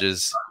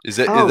massages. Is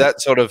that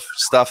sort of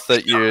stuff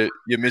that you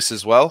miss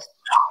as well?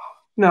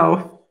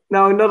 No,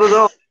 not at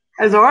all.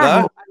 It's horrible.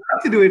 No? I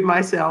like to do it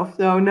myself.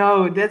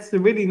 No, that's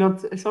really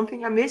not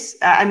something I miss.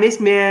 I miss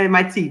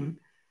my team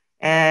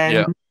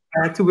and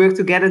to work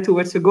together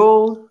towards a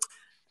goal.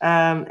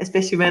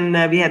 Especially when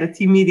we had a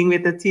team meeting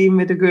with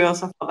the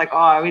girls, I felt like,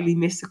 I really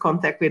missed the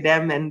contact with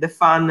them and the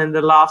fun and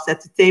the laughs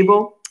at the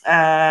table,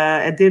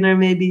 at dinner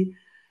maybe.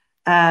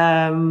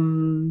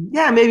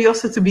 Yeah, maybe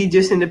also to be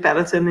just in the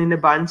peloton in the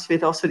bunch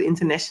with also the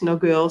international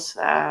girls.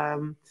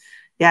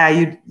 Yeah,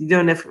 you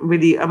don't have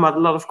really a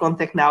lot of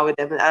contact now with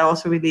them. And I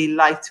also really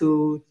like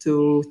to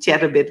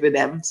chat a bit with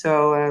them.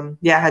 So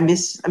yeah, I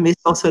miss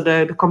also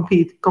the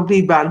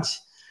complete bunch.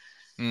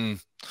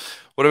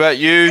 What about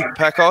you,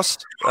 Pacos?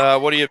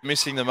 What are you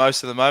missing the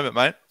most at the moment,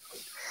 mate?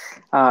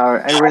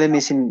 I really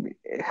missing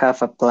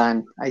have a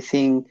plan. I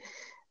think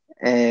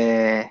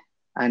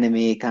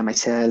Annemiek and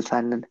myself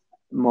and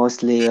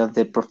mostly of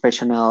the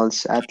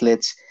professionals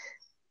athletes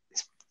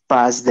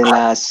past the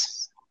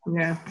last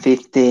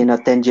 15 or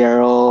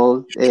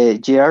 10-year-old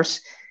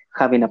years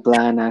having a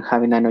plan and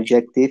having an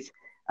objective,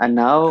 and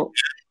now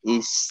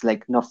is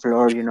like no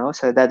floor,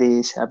 so that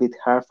is a bit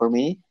hard for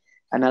me.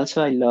 And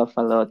also I love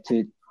a lot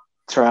to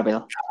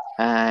travel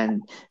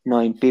and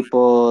knowing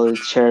people,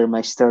 share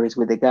my stories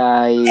with the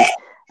guys,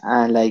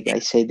 and like I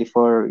said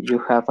before, you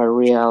have a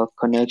real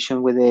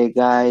connection with the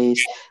guys,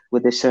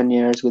 with the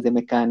seniors, with the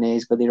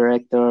mechanics, with the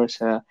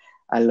directors.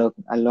 A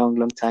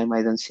long time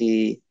I don't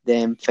see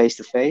them face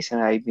to face,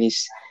 and I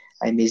miss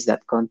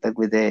that contact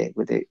with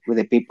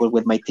the people,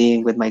 with my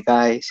team, with my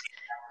guys.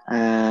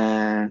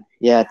 And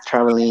yeah,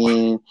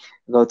 traveling,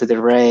 go to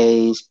the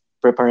race,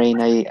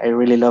 preparing. I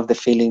really love the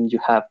feeling you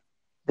have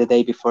the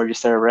day before you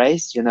start a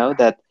race.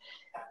 That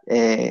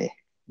uh,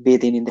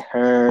 beating in the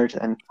heart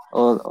and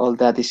all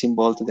that is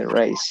involved to the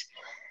race.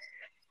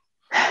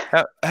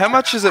 How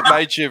much has it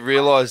made you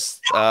realise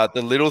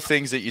the little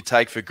things that you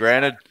take for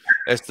granted,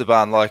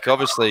 Esteban? Like,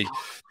 obviously,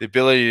 the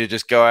ability to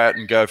just go out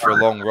and go for a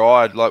long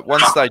ride. Like,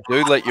 once they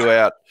do let you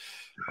out,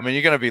 I mean,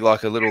 you're going to be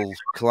like a little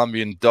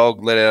Colombian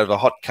dog let out of a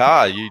hot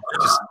car. You're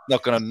just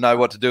not going to know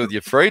what to do with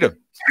your freedom.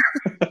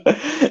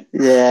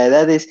 Yeah,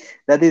 that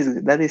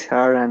is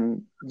hard,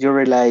 and you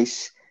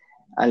realize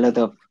a lot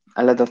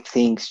of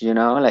things.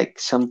 Like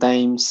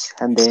sometimes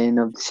at the end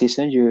of the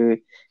season, you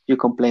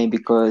complain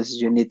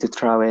because you need to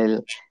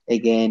travel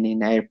again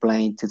in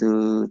airplane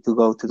to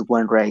go to the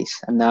one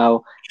race, and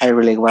now I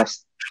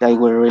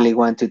will really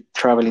want to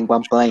travel in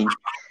one plane.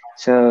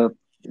 So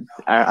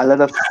a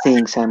lot of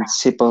things and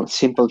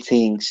simple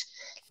things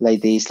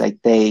like this,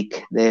 like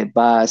take the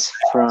bus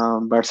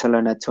from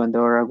Barcelona to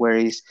Andorra,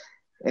 where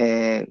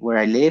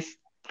I live.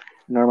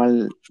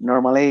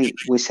 Normally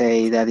we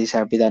say that is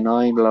a bit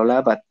annoying, blah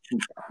blah, but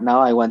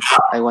now I want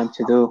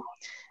to do,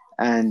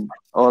 and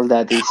all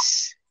that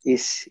is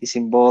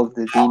involved.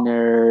 The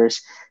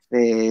dinners,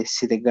 the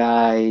see the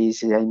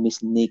guys. I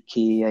miss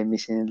Nikki. I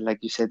miss, like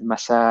you said,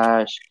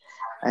 massage,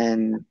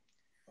 and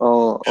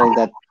all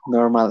that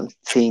normal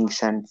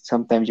things, and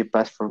sometimes you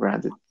pass for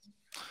granted.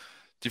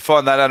 Do you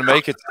find that,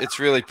 Annemiek? It's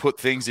really put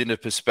things into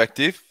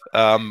perspective,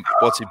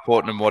 what's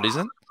important and what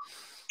isn't?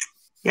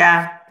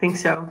 Yeah, I think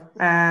so.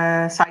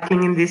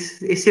 Cycling in this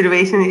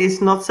situation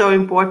is not so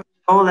important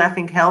at all. I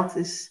think health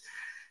is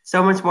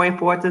so much more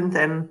important.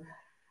 And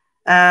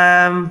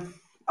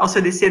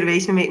also this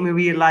situation made me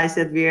realize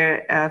that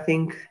we're, I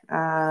think,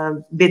 a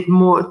bit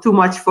more too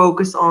much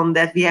focused on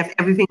that we have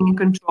everything in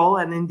control.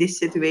 And in this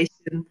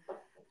situation,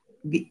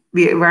 we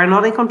are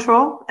not in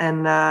control.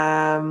 And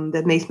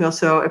that makes me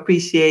also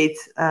appreciate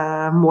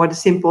more the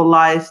simple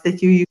life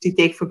that you usually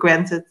take for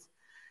granted.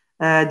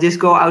 Just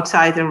go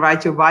outside and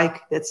ride your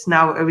bike. That's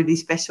now a really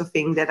special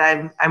thing that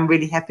I'm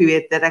really happy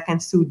with, that I can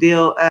still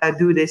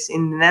do this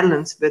in the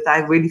Netherlands. But I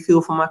really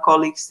feel for my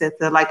colleagues that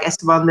like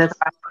Esteban, that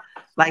are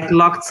like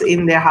locked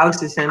in their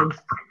houses. And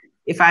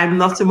if I'm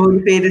not so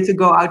motivated to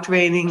go out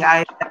training,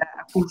 I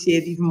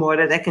appreciate even more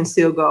that I can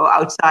still go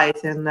outside.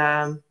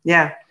 And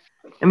yeah,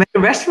 and when the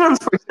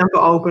restaurants, for example,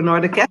 open, or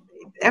the cafe,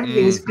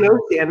 everything is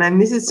closed here, and I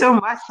miss it so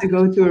much to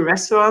go to a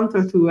restaurant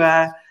or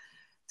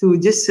to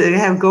just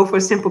go for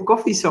a simple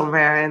coffee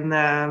somewhere.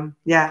 And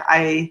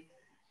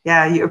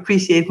you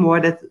appreciate more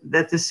that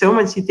there's so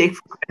much you take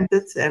for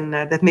granted, and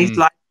that makes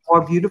life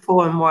more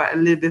beautiful and a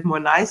little bit more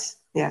nice.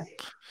 Yeah.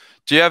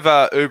 Do you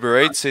have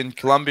Uber Eats in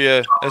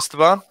Colombia,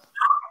 Esteban?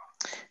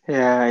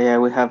 Yeah,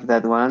 we have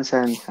that once,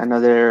 and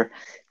another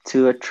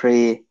 2 or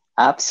 3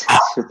 apps,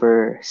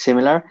 super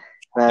similar.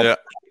 But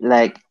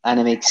like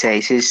Annemiek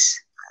says,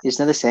 it's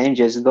not the same.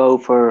 Just go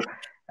for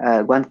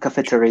one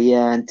cafeteria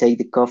and take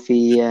the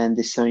coffee, and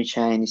the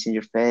sunshine is in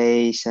your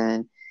face,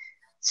 and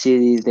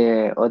see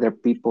the other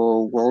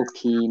people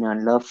walking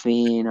and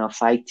laughing or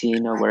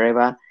fighting or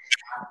wherever.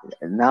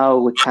 Now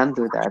we can't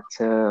do that.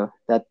 So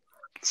that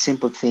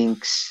simple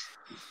things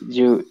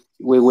we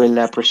will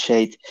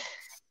appreciate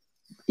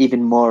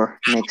even more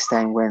next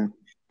time when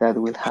that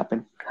will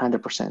happen.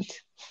 100%.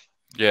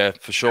 Yeah,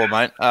 for sure,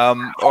 mate. All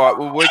right,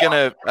 well, we're going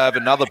to have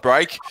another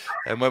break,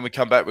 and when we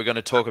come back, we're going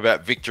to talk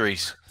about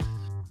victories.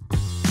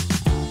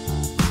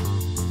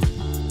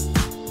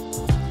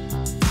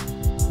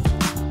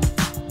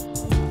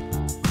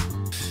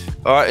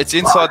 All right, it's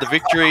Inside the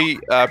Victory,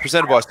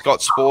 presented by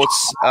Scott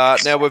Sports.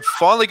 Now, we've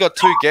finally got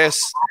 2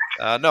 guests.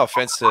 No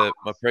offense to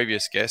my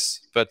previous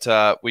guests, but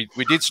we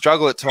did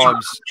struggle at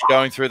times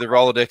going through the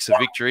Rolodex of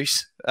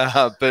victories.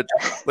 But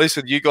at least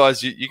with you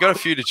guys, you got a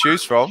few to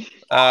choose from.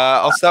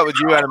 I'll start with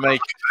you, Annemiek.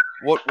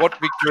 What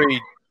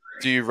victory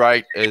do you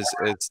rate as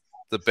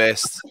the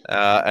best,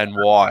 and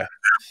why?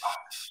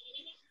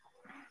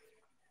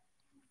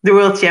 The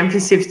World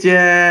Championships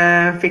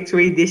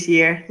victory this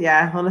year.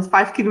 Yeah,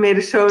 105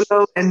 kilometers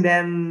solo, and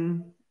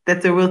then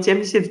that the World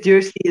Championships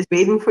jersey is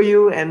waiting for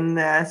you, and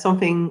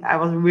something I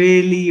was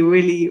really,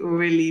 really,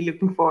 really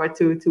looking forward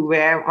to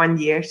wear one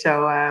year.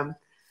 So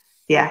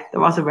yeah, that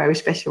was a very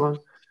special one.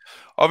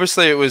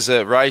 Obviously, it was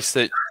a race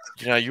that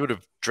you would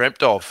have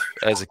dreamt of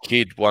as a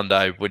kid one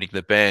day, winning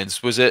the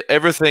bands. Was it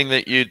everything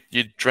that you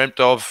dreamt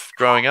of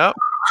growing up?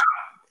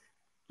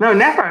 No,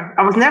 never.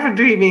 I was never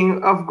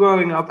dreaming of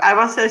growing up. I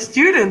was a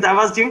student. I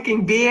was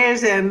drinking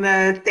beers and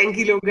 10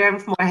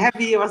 kilograms more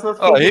heavy. I was not.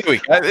 Oh, here we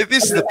go.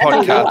 This is the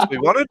podcast we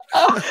wanted.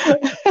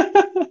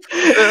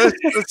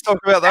 Let's talk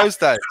about those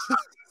days.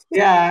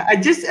 Yeah,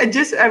 I'm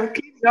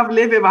cleaning up a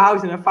little bit in my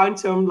house, and I found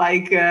some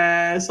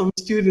some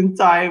student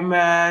time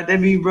that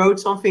we wrote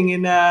something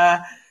in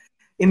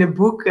a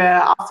book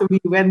after we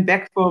went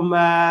back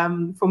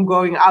from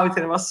going out,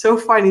 and it was so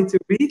funny to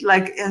read.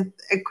 Like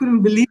I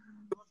couldn't believe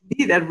it was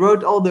me that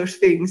wrote all those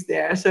things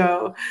there.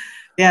 So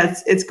yeah,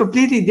 it's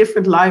completely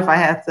different life I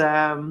had.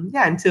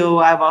 Until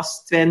I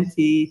was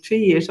 23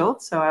 years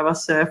old. So I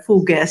was a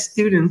full gas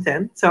student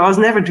then. So I was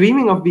never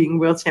dreaming of being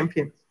world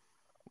champion.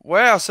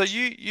 Wow, so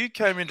you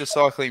came into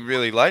cycling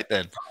really late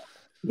then?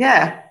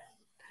 Yeah.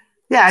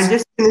 Yeah, I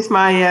just finished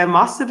my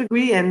master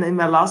degree, and in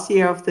my last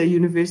year of the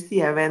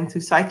university, I went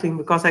to cycling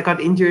because I got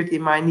injured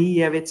in my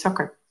knee with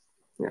soccer.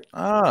 Yeah.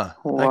 Ah,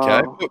 Wow.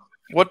 okay.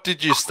 What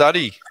did you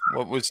study?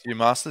 What was your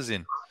master's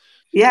in?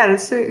 Yeah,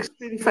 that's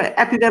really fun.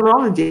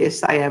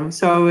 Epidemiologist I am.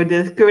 So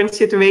the current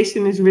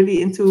situation is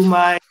really into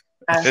my...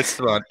 That's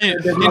the one. You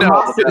my know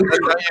master about degree.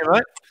 that, don't you,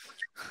 mate?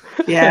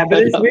 Yeah,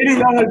 but it's really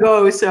long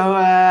ago. So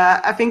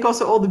I think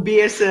also all the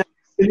beers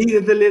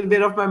deleted a little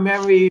bit of my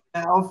memory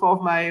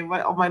of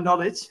my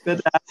knowledge.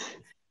 But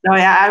no,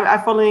 yeah,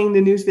 I'm following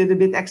the news with a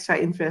bit extra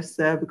interest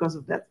because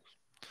of that.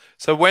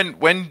 So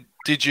when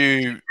did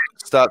you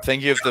start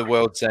thinking of the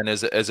Worlds then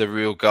as a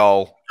real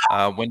goal?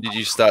 When did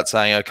you start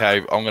saying, okay,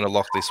 I'm going to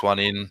lock this one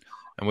in,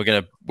 and we're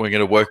going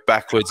to work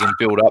backwards and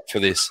build up for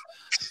this?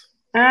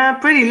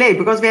 Pretty late,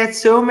 because we had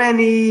so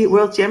many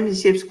World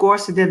Championships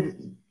courses that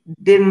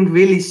didn't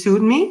really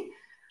suit me.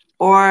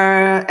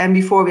 And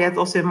before we had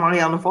also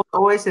Marianne Vos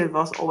always. It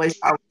was always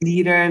our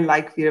leader.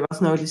 Like there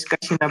was no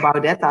discussion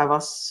about that. I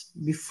was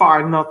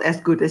far not as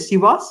good as she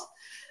was.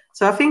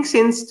 So I think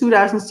since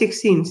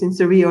 2016, since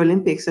the Rio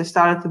Olympics, I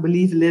started to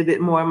believe a little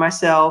bit more in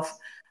myself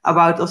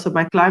about also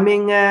my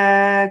climbing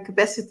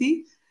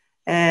capacity.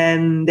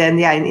 And then,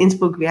 yeah, in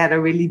Innsbruck, we had a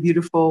really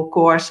beautiful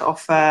course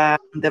of that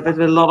with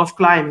a lot of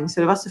climbing.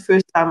 So it was the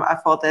first time I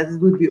thought that it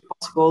would be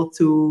possible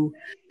to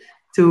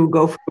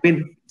go for a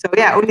win. So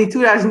yeah, only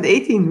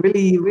 2018,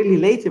 really, really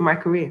late in my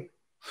career.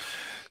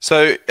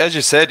 So as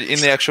you said, in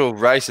the actual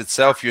race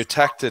itself, you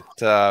attacked at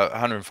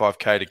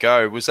 105k to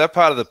go. Was that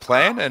part of the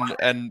plan?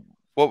 And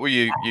what were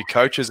your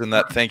coaches in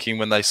that thinking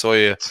when they saw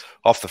you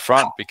off the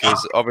front?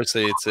 Because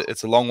obviously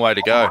it's a long way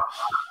to go.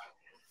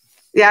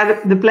 Yeah,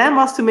 the plan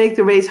was to make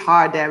the race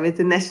hard there with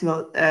the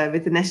national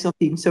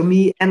team. So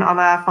me and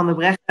Anna van der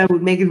Breggen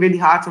would make it really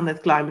hard on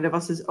that climb. There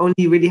was this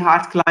only really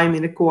hard climb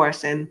in the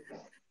course. And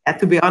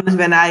to be honest,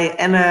 when I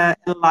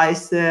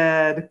analyzed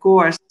the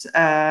course,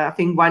 I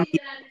think 1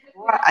 year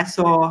before, I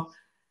saw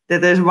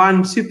that there's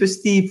one super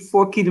steep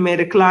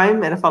 4-kilometer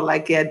climb, and I felt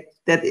like, yeah,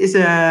 that is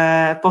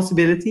a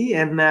possibility.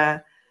 And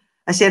I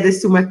said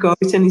this to my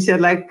coach, and he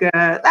said like, good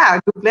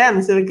plan.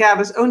 I said, like, yeah,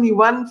 there's only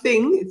one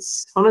thing.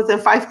 It's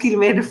 105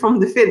 kilometers from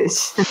the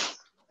finish.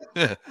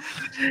 Yeah.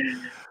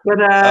 But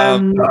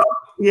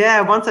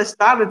yeah, once I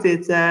started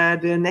it,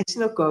 the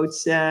national coach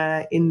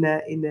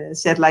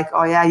said like,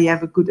 oh yeah, you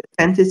have a good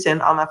advantage,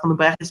 and Anna van der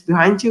Breggen is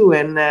behind you,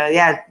 and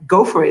yeah,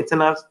 go for it.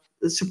 And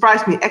it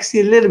surprised me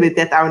actually a little bit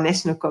that our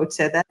national coach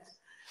said that.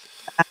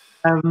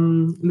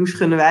 Loes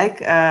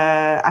Gunnewijk,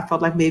 I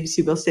felt like maybe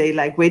she will say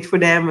like, wait for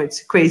them,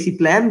 it's a crazy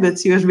plan, but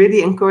she was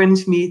really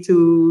encouraged me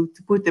to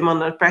put them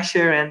under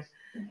pressure, and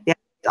yeah,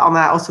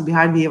 Anna also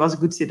behind me, it was a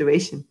good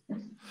situation.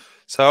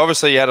 So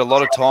obviously you had a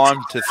lot of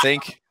time to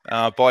think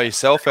by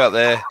yourself out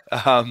there.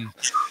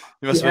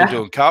 You must have been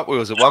doing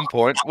cartwheels at one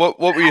point. What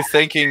were you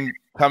thinking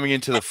coming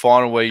into the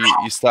final where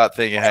you start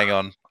thinking, hang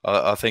on,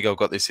 I think I've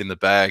got this in the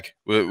bag?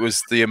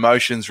 Was the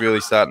emotions really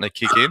starting to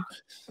kick in?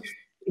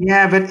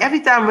 Yeah, but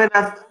every time when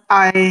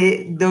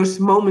those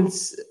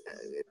moments,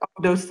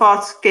 those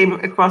thoughts came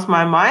across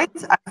my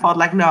mind, I thought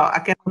like, no, I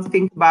cannot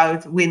think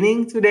about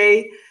winning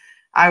today.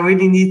 I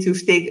really need to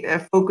stay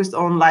focused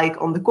on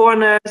the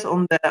corners,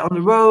 on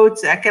the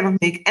roads. I cannot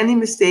make any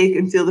mistake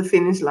until the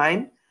finish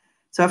line.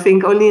 So I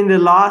think only in the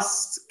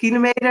last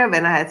kilometer,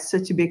 when I had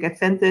such a big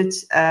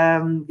advantage,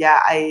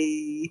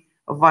 1-2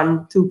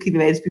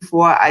 kilometers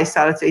before, I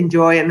started to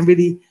enjoy and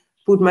really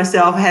put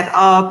myself head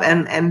up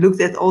and looked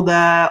at all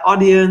the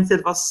audience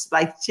that was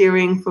like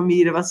cheering for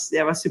me. That was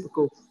super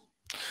cool.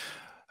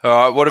 All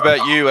right. What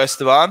about you,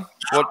 Esteban?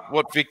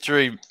 What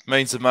victory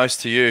means the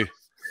most to you?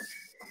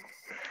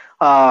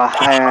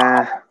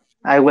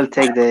 I will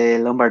take the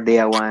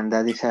Lombardia one.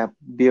 That is a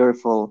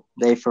beautiful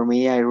day for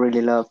me. I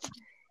really love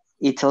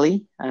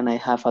Italy, and I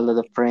have a lot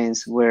of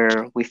friends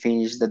where we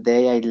finished the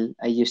day.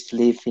 I used to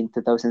live in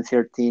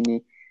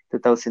 2013,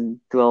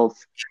 2012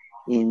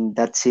 in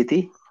that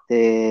city.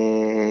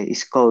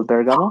 It's called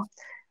Bergamo,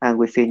 and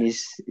we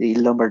finished in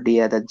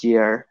Lombardia that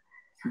year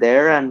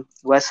there, and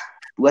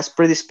was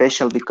pretty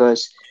special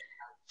because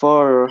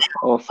 400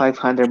 or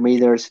 500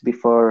 meters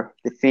before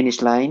the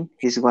finish line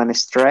is one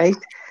straight,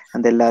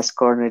 and the last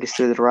corner is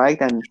to the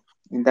right. And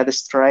in that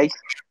straight,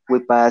 we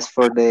pass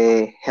for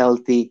the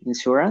healthy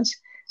insurance.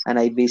 And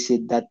I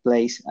visit that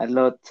place a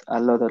lot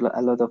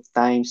of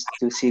times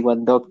to see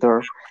one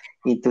doctor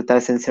in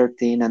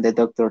 2013. And the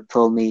doctor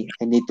told me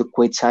I need to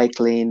quit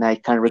cycling. I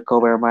can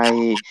recover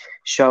my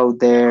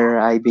shoulder.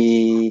 I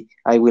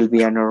will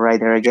be an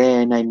rider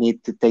again. I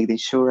need to take the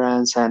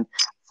insurance and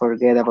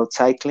forget about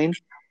cycling.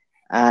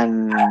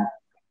 And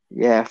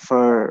yeah,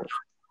 for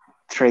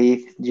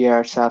 3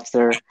 years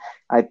after,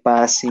 I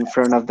pass in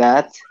front of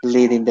that,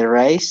 leading the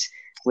race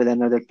with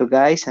another two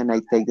guys, and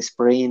I take the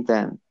sprint.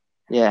 And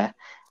yeah,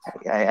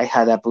 I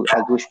had a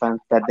goosebump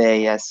that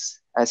day as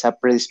a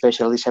pretty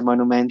special. It's a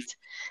monument,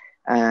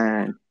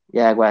 and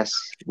yeah, it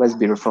was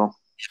beautiful.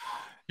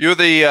 You're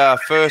the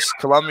first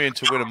Colombian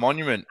to win a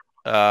monument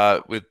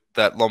with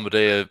that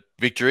Lombardia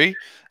victory.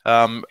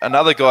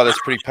 Another guy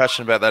that's pretty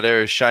passionate about that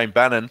area is Shane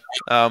Bannon.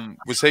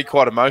 Was he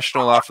quite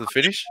emotional after the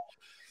finish?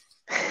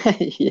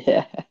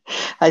 Yeah,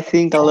 I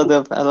think a lot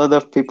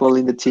of people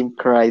in the team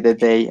cried that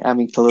day. I'm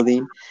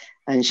including,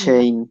 and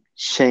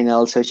Shane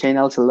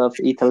also love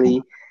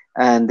Italy,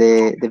 and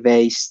the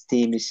base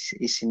team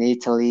is in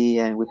Italy,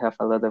 and we have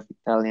a lot of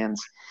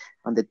Italians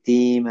on the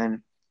team.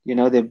 And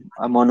the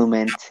a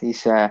monument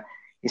is a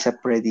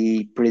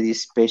pretty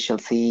special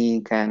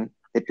thing, and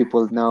the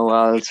people know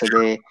also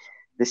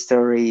the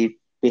story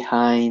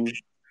behind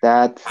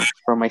that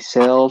for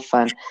myself,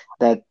 and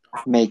that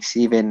makes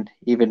even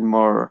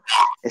more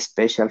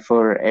special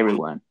for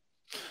everyone.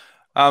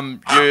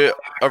 You're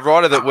a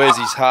rider that wears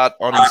his heart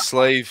on his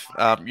sleeve.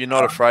 You're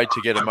not afraid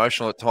to get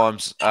emotional at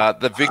times.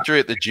 The victory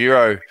at the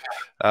Giro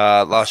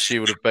last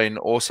year would have been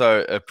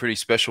also a pretty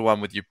special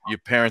one with your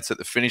parents at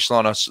the finish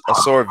line. I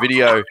saw a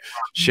video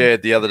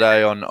shared the other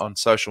day on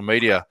social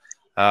media.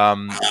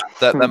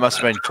 That must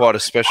have been quite a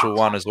special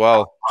one as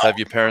well, to have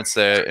your parents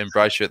there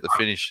embrace you at the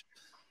finish.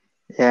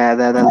 Yeah,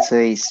 that also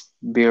is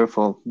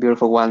beautiful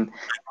one.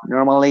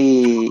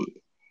 Normally,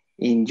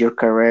 in your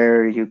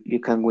career, you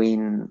can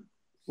win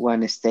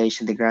one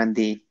stage in the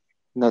Grande,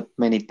 not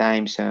many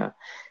times.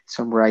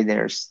 Some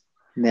riders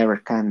never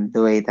can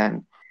do it,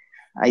 and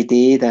I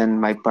did, and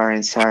my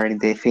parents are in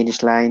the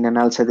finish line. And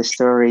also the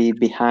story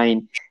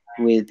behind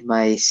with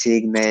my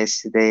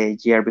sickness the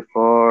year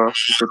before,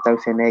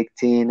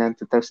 2018 and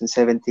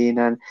 2017,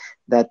 and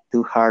that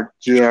 2 hard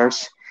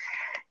years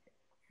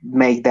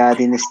make that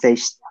in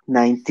stage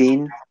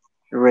 19.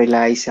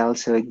 Realize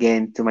also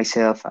again to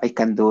myself, I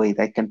can do it.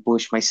 I can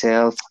push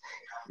myself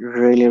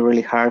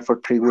really hard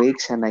for 3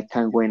 weeks, and I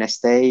can win a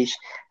stage,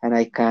 and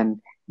I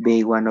can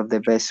be one of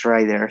the best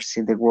riders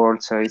in the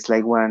world. So it's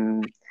like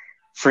one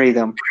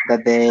freedom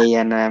that day.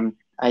 And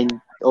I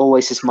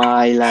always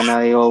smile, and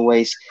I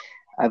always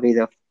a bit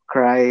of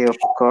cry, of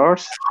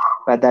course,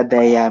 but that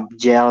day I'm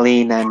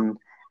yelling, and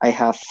I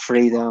have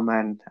freedom,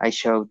 and I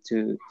show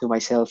to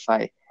myself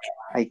I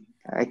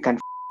can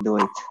do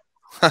it.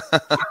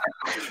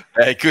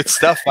 Hey, good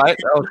stuff, mate.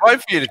 I was waiting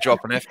for you to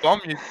drop an F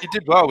bomb. You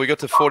did well. We got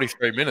to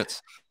 43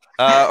 minutes.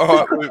 All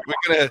right, we're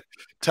going to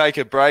take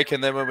a break,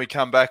 and then when we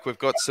come back, we've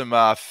got some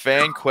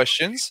fan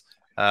questions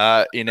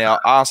in our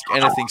Ask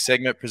Anything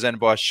segment presented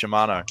by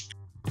Shimano.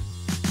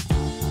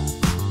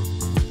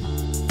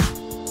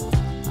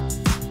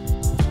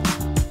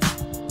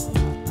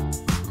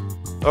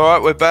 All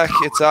right, we're back.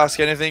 It's Ask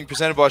Anything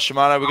presented by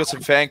Shimano. We've got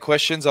some fan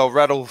questions. I'll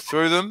rattle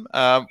through them.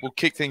 We'll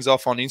kick things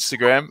off on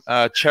Instagram.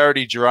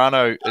 Charity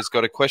Girano has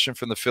got a question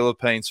from the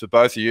Philippines for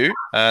both of you,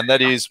 and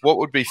that is, what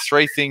would be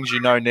 3 things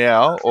you know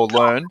now or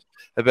learned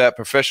about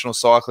professional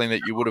cycling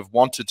that you would have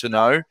wanted to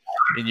know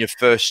in your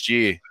first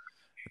year?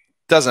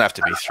 Doesn't have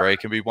to be 3.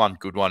 It can be one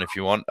good one if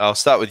you want. I'll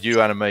start with you,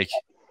 Annemiek.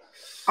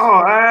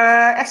 Oh,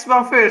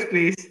 Esteban first,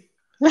 please.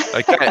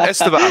 Okay,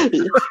 Esteban.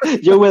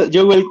 you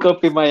will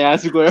copy my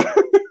answer.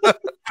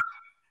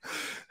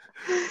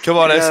 Come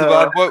on,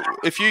 Esteban. What,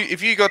 if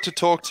you got to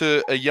talk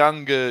to a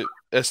younger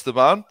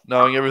Esteban,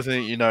 knowing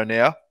everything that you know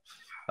now,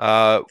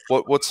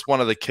 what's one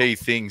of the key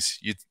things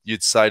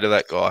you'd say to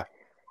that guy?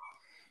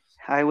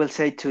 I will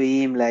say to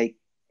him, like,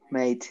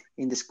 mate,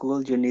 in the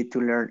school you need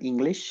to learn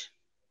English,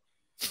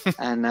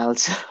 and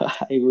also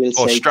I will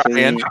say to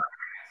Australian. him,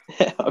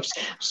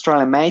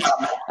 Australian mate,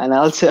 and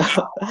also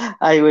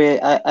I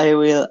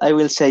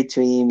will say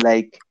to him,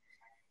 like,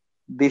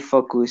 be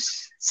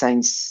focused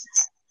since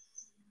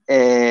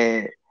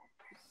uh,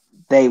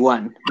 day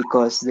one,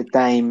 because the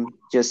time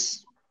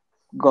just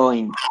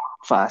going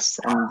fast,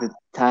 and the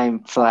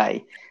time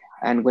fly.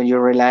 And when you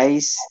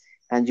realize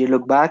and you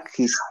look back,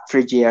 it's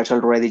 3 years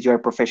already, you are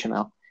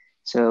professional.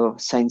 So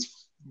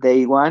since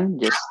day one,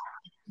 just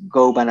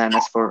go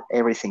bananas for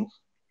everything.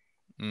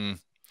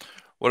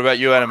 What about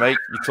you, Annemiek?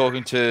 You're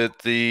talking to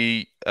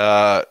the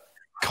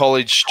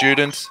college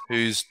student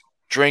who's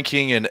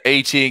drinking and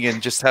eating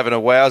and just having a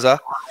wowzer.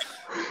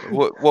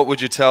 What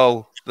would you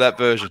tell that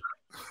version?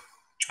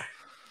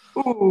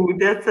 Ooh,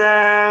 that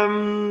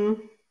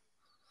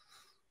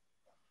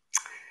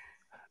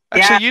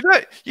Actually,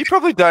 you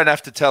probably don't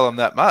have to tell them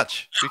that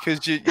much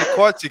because you're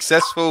quite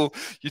successful.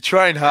 You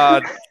train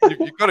hard.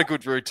 You've got a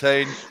good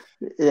routine.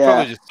 Yeah.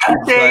 Probably just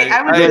say,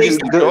 hey,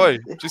 just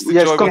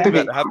enjoy what's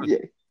about to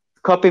happen.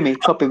 Copy me.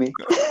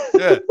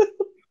 Yeah.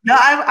 No,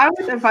 I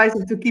would advise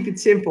them to keep it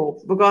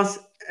simple because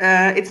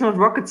it's not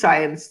rocket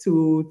science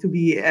to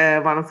be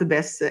one of the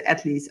best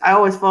athletes. I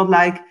always felt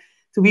like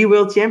to be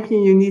world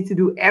champion, you need to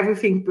do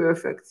everything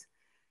perfect.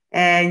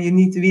 And you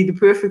need to be the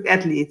perfect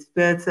athlete.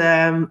 But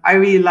I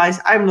realize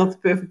I'm not the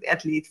perfect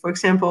athlete. For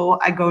example,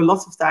 I go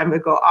lots of time. I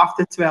go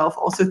after 12,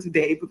 also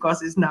today,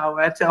 because it's now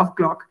 12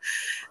 o'clock,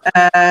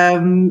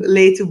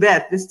 late to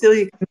bed. But still,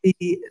 you can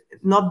be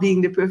not being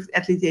the perfect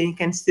athlete, and you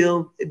can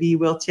still be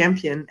world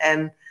champion.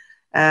 And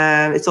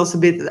it's also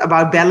a bit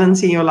about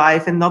balance in your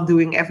life and not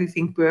doing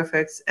everything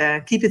perfect.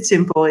 Keep it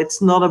simple.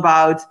 It's not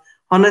about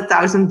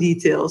 100,000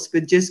 details,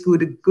 but just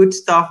good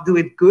stuff. Do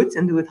it good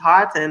and do it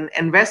hard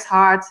and rest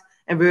hard.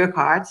 And work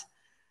hard,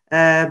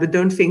 but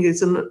don't think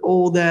it's on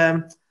all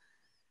the,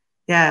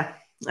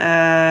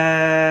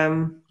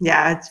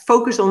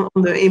 focus on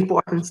the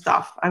important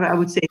stuff. I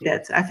would say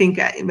that. I think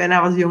when I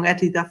was a young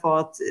athlete, I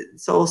thought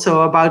it's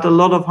also about a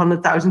lot of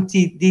 100,000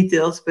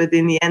 details, but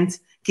in the end,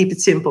 keep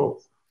it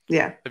simple.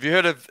 Yeah. Have you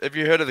heard of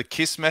the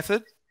KISS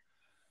method?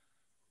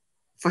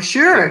 For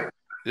sure.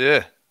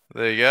 Yeah.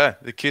 There you go.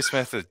 The KISS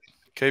method.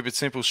 Keep it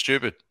simple,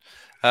 stupid.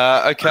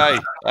 Okay.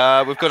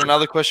 We've got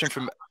another question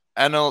from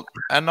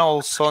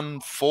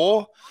Anolson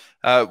 4.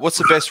 What's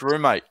the best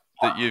roommate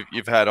that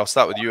you've had? I'll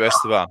start with you,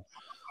 Esteban.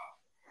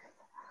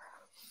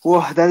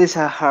 Well, that is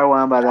a hard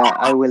one, but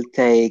I will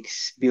take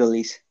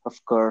Bullies,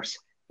 of course.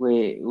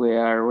 We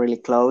are really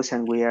close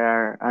and we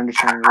are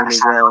understanding really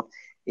well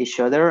each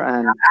other.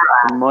 And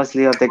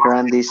mostly of the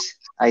grandies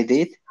I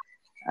did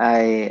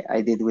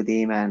with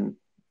him, and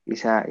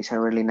it's a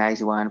really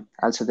nice one.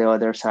 Also, the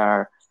others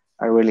are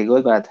really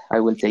good, but I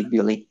will take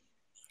Bully.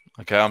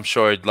 Okay, I'm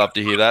sure he'd love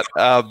to hear that.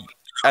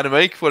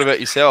 Annemiek, what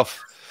about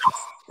yourself?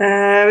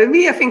 With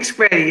me, I think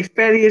Spready.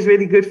 Spready is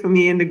really good for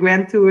me in the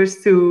Grand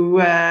Tours to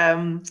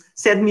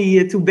set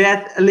me to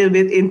bed a little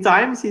bit in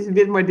time. She's a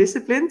bit more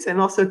disciplined,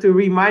 and also to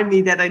remind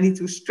me that I need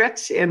to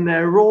stretch and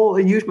roll,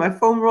 use my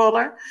foam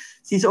roller.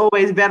 She's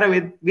always better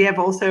with. We have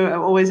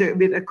also always a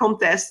bit a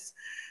contest.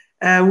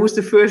 Who's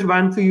the first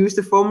one to use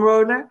the foam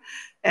roller?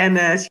 And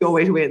she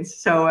always wins.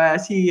 So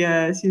she's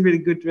really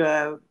good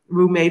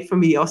roommate for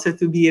me, also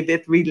to be a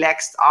bit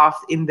relaxed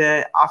after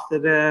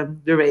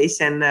the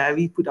race. And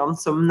we put on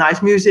some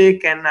nice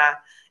music, and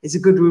it's a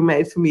good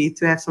roommate for me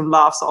to have some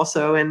laughs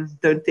also, and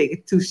don't take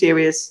it too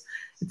serious,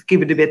 to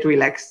keep it a bit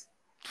relaxed.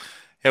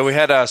 Yeah, we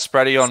had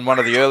Spratty on one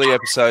of the early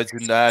episodes,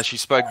 and she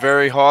spoke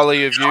very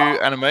highly of you,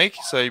 Annemiek,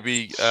 so you'd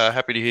be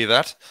happy to hear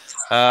that.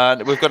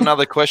 We've got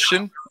another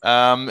question,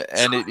 and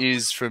it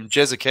is from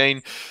Jezza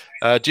Keen.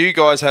 Do you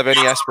guys have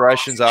any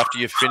aspirations after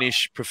you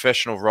finish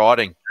professional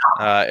riding,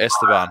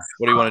 Esteban?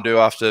 What do you want to do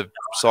after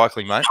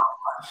cycling, mate?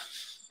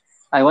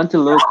 I want to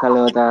look a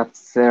lot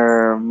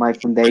after my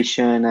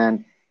foundation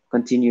and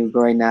continue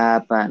growing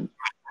up. And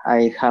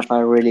I have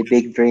a really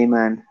big dream,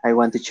 and I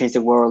want to change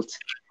the world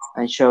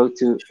and show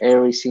to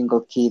every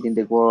single kid in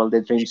the world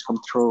that dreams come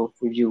true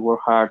if you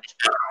work hard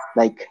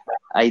like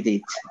I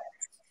did.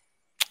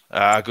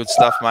 Good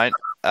stuff, mate.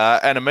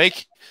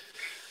 Annemiek?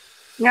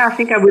 Yeah, I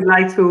think I would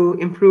like to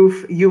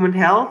improve human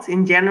health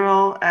in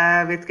general,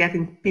 with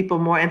getting people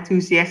more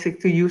enthusiastic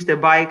to use their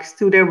bikes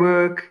to their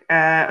work.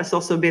 It's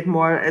also a bit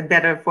more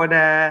better for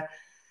the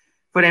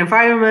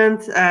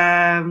environment.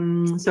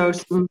 So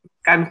some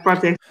kind of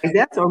projects like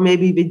that, or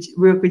maybe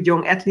work with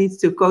young athletes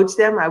to coach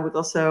them. I would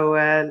also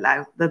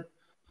like that,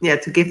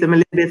 to give them a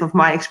little bit of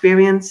my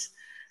experience.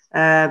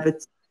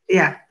 But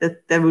yeah,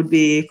 that would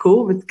be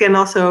cool. But can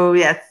also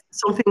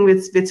something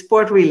with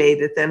sport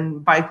related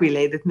and bike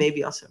related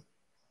maybe also.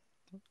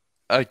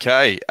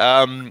 Okay,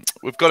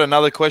 we've got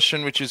another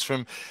question, which is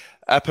from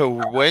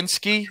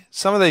Apowensky.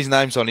 Some of these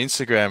names on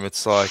Instagram,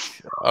 it's like,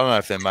 I don't know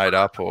if they're made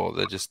up or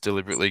they're just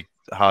deliberately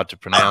hard to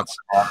pronounce.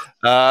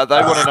 They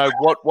want to know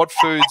what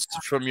foods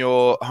from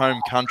your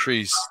home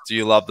countries do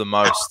you love the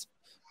most?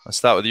 I'll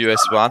start with you,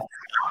 Esteban.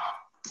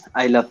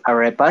 I love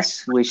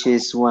arepas, which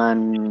is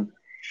one,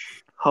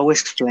 how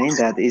explain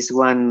that? Is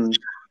one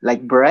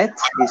like bread,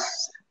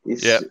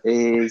 is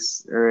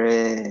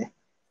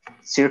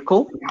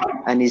circle,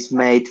 and is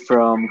made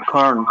from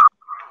corn.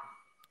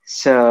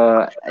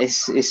 So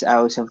it's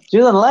awesome. You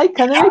don't like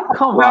it?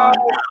 Come on.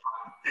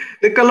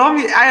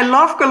 I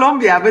love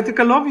Colombia, but the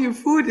Colombian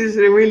food is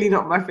really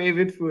not my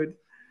favorite food.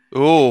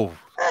 Oh,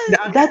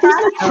 that is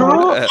not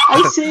true.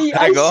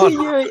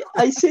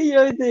 I see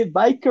you the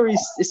biker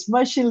is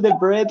smashing the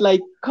bread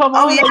like, come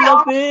on, I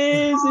love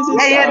this. This is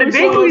the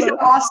bakeries are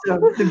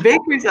awesome. The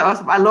bakeries are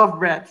awesome. I love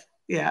bread.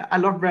 Yeah, I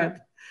love bread.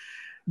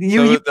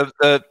 So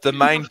the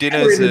main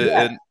dinners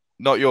are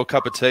not your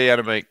cup of tea,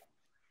 Annemiek?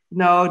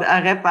 No, the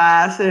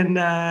arepas, and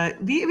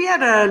we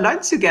had a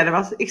lunch together. It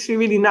was actually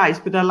really nice,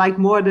 but I like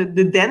more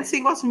the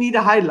dancing was me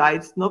the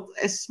highlight, not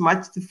as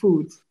much the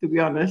food, to be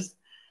honest.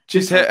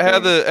 Just how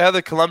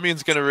the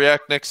Colombians going to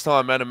react next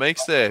time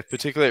Annemiek's there,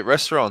 particularly at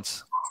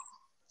restaurants?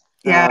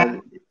 Yeah,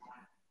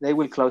 they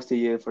will close to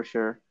you for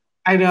sure.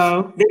 I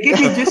know. They give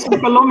me just some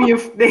Colombian.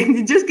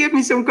 They just give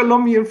me some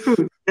Colombian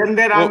food, and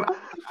then I'm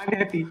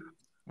happy.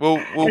 Well,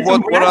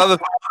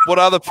 what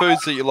other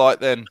foods that you like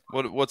then?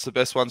 What's the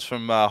best ones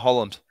from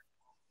Holland?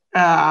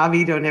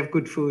 We don't have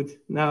good food.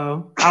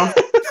 No.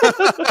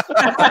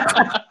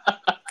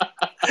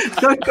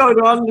 Don't go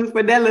to Holland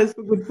for Netherlands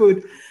for good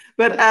food.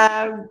 But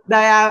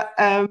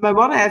my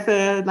mother has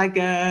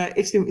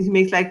if she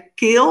makes like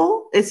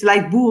kale, it's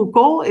like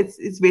boerenkool.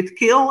 It's with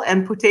kale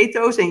and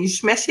potatoes, and you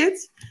smash it.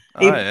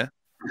 Yeah.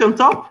 On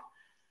top.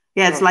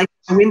 Yeah, it's like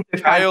winter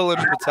kale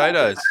and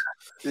potatoes.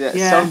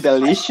 Yeah, sound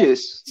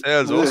delicious.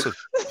 Sounds awesome.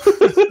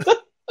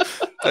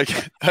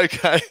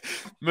 Okay,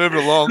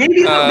 moving along.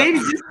 Maybe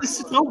just the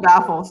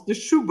stroopwafels, the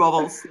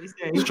stroopwafels.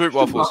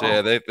 Stroopwafels,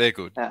 yeah, they're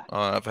good. Yeah.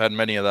 I've had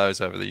many of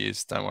those over the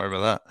years. Don't worry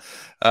about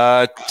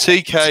that.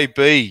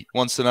 TKB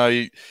wants to know,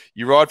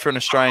 you ride for an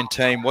Australian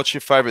team. What's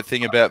your favourite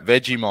thing about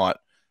Vegemite?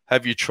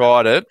 Have you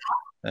tried it?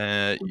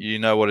 You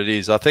know what it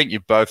is. I think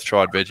you've both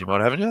tried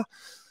Vegemite, haven't you?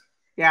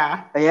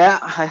 Yeah. Yeah,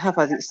 I have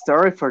a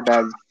story for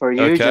that for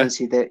you,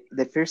 Jonesy.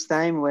 The first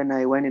time when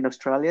I went in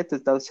Australia,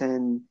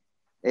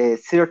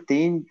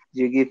 2013,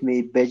 you give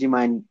me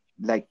Vegemite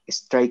like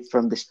straight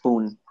from the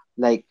spoon,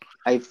 like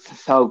I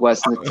thought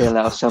was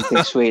Nutella or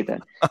something sweet,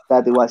 and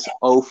that was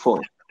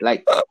awful,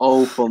 like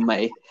awful,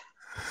 mate.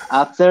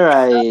 After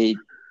I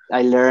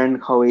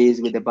learned how it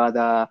is with the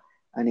butter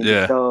and in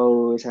the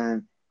toast,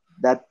 and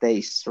that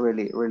tastes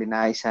really really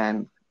nice.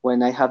 And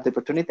when I have the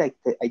opportunity,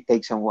 I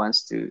take some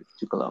once to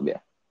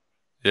Colombia.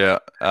 Yeah.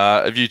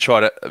 Have you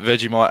tried it,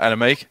 Vegemite,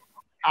 Annemiek?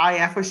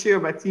 Yeah, for sure.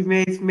 But he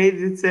made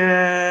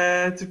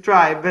it to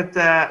try. But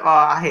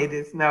I hate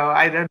it. No,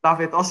 I don't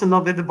love it. Also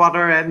not with the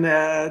butter and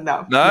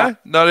no. No,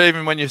 not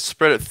even when you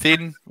spread it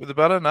thin with the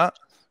butter. No.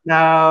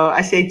 No,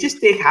 I say just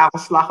take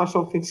hagelslag or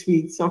something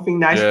sweet, something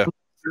nice.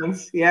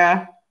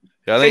 Yeah.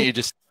 I think you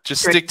just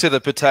stick to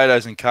the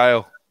potatoes and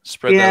kale.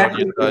 Spread that on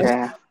your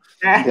toast.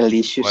 Yeah.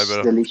 Delicious.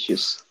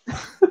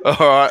 All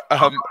right.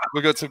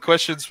 We've got some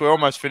questions. We're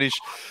almost finished.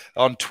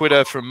 On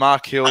Twitter from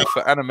Mark Hill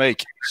for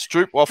Annemiek.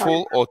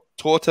 Stroopwafel or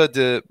torta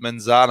de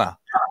manzana,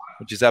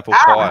 which is apple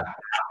pie.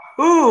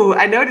 Ooh,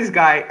 I know this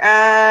guy.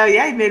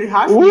 He made it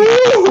hard for me.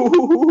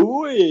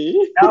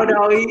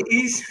 No,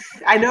 he's.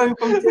 I know him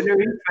from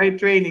Tenerife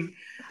training.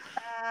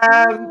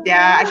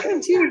 I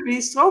can choose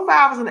between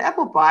stroopwafels and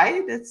apple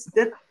pie. That's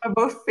my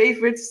both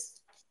favorites.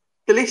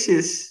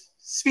 Delicious,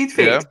 sweet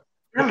things.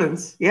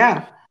 Netherlands.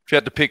 Yeah. If you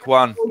had to pick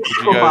one, would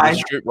you go with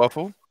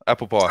stroopwafel,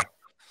 apple pie?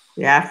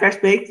 Yeah, fresh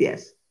baked,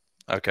 yes.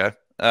 Okay.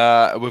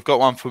 We've got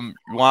one from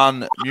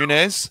Juan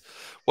Munez.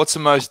 What's the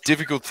most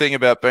difficult thing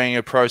about being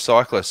a pro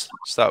cyclist?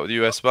 Start with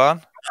you,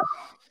 Esteban.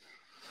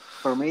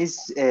 For me,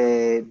 it's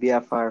be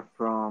far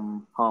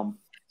from home.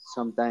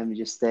 Sometimes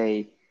you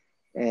stay,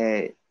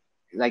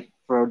 like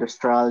for the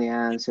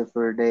Australians or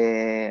for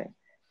the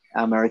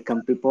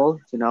American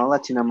people,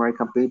 Latin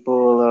American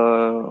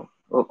people,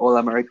 all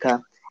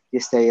America, you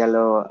stay a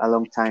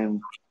long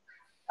time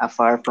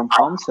afar from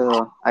home.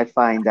 So I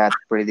find that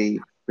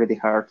pretty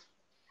hard.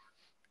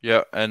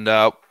 Yeah, and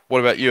what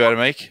about you,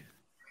 Annemiek?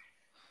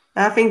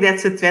 I think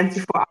that's a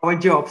 24-hour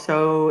job.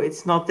 So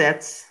it's not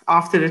that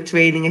after the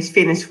training is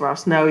finished for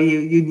us. No,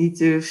 you need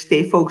to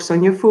stay focused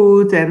on your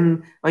food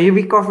and on your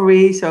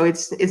recovery. So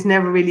it's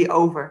never really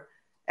over.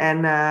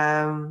 And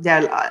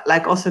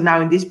like also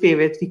now in this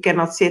period, we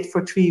cannot sit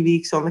for 3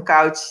 weeks on the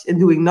couch and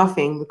doing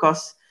nothing,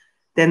 because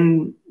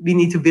then we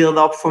need to build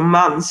up for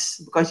months,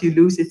 because you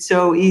lose it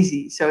so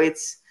easy. So you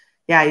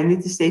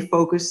need to stay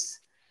focused.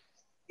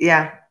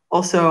 Yeah.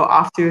 Also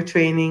after your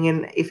training,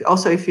 and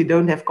if you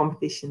don't have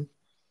competition.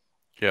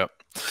 Yeah.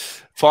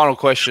 Final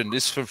question.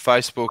 This is from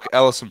Facebook.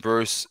 Alice and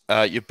Bruce.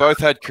 You both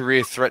had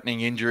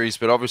career-threatening injuries,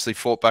 but obviously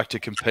fought back to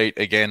compete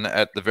again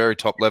at the very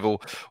top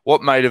level.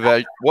 What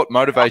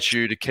motivates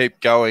you to keep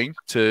going,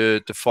 to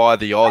defy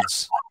the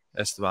odds,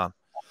 Esteban?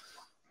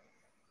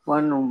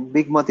 One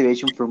big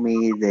motivation for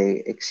me,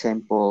 the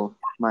example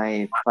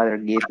my father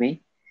gave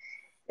me.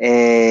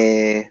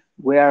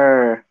 We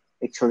are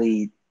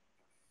actually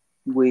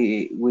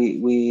we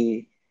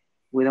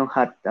don't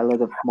have a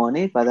lot of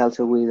money, but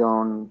also we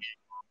don't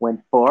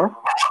went poor.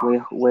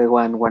 We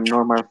want one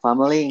normal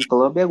family in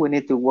Colombia. We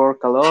need to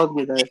work a lot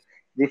with the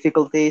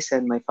difficulties,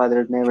 and my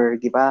father never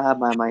give up.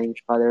 My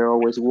father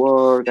always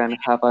work and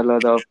have a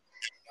lot of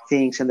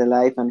things in the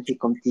life, and he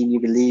continue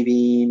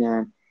believing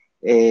and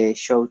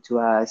show to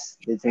us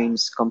the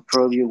dreams come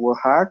true. You work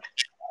hard,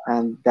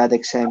 and that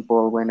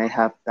example when I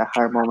have the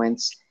hard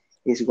moments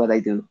is what I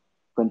do.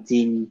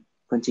 Continue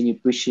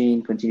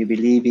pushing, continue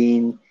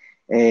believing.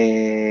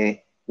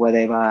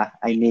 Whatever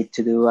I need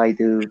to do, I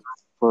do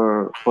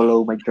for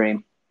follow my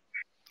dream.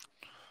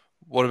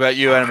 What about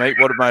you, Annemiek?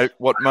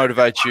 What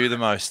motivates you the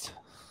most?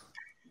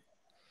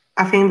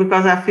 I think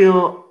because I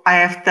feel I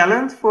have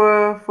talent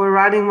for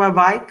riding my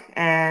bike,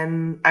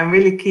 and I'm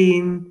really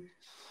keen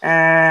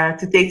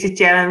to take the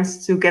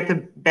challenge to get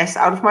the best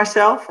out of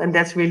myself, and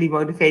that's really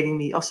motivating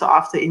me. Also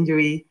after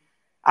injury,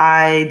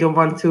 I don't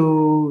want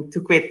to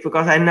quit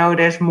because I know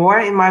there's more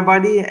in my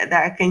body that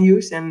I can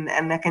use and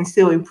I can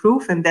still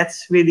improve, and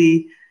that's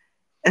really,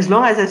 as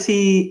long as I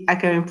see I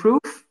can improve,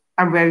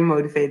 I'm very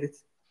motivated.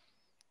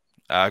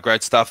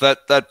 Great stuff.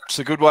 That's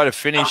a good way to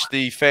finish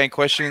the fan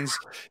questions.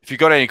 If you've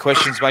got any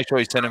questions, make sure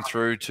you send them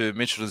through to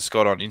Mitchell and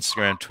Scott on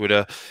Instagram,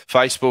 Twitter,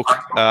 Facebook.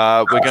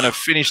 We're going to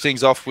finish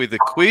things off with a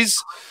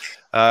quiz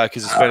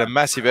because it's been a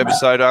massive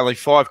episode. Only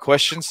 5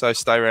 questions, so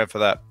stay around for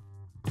that.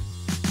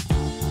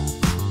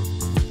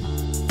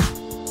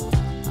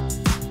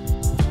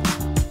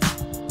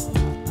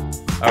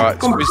 All right,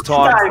 quiz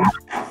time.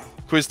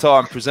 Quiz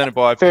time presented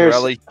by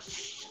Pirelli.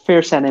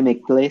 First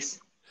Annemiek, please.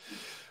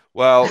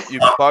 Well, you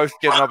both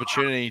get an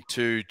opportunity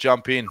to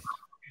jump in.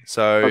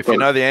 So if you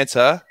know the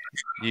answer,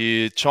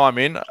 you chime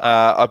in.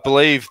 I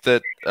believe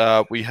that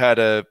we had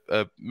a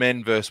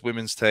men versus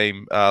women's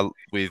team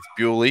with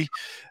Bewley,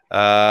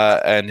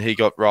 and he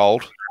got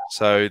rolled.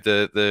 So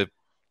the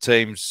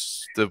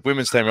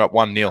women's team are up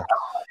 1-0.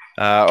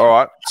 All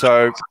right,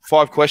 so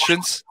 5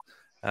 questions.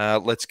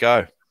 Let's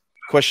go.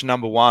 Question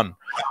number 1.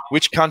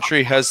 Which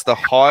country has the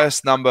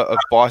highest number of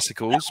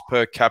bicycles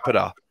per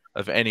capita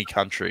of any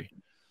country?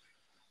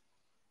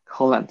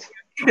 Holland.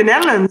 The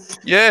Netherlands.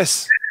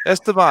 Yes,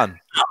 Esteban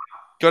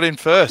got in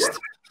first.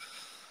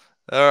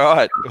 All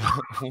right.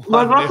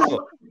 What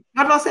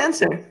was the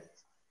answer?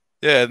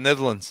 Yeah,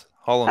 Netherlands,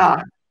 Holland.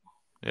 Ah.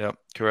 Yeah,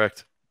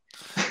 correct.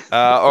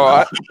 All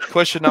right.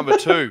 Question number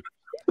 2.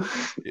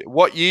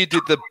 What year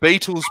did the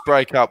Beatles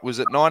break up? Was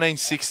it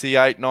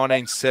 1968,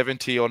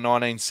 1970, or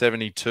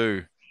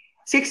 1972?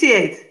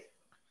 68.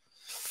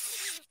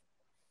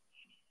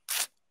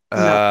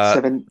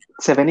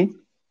 70.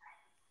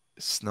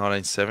 It's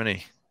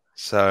 1970.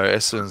 So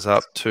Esteban's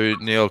up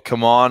 2-0.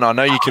 Come on, I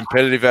know you're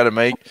competitive,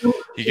 Annemiek.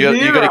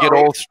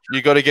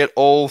 You got to get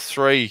all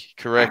 3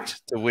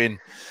 correct to win.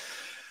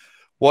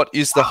 What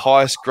is the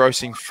highest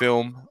grossing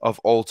film of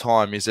all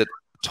time? Is it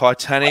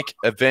Titanic,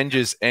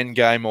 Avengers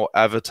Endgame, or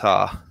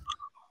Avatar?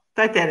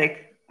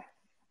 Titanic.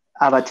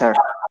 Avatar.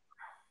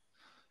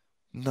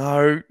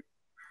 No.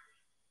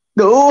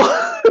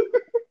 No.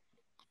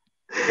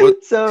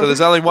 So there's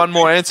only one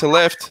more answer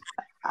left.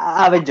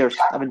 Avengers.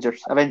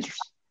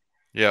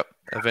 Yep,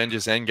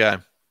 Avengers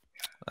Endgame.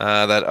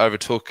 That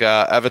overtook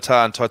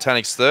Avatar and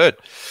Titanic's third.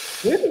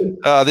 Really?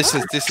 This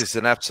is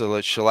an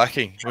absolute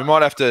shellacking. We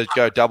might have to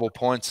go double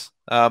points.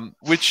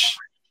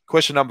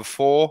 Question number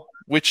 4.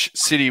 Which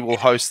city will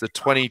host the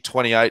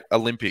 2028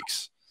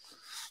 Olympics?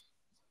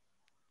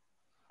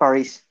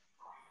 Paris.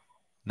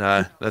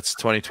 No, that's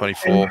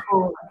 2024.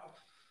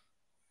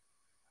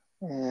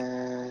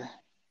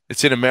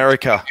 It's in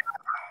America.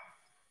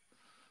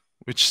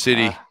 Which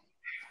city?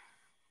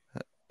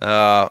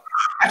 I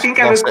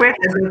think I was quit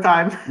at the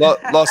time.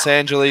 Los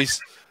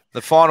Angeles.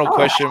 The final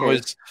question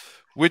was,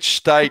 which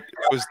state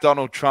was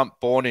Donald Trump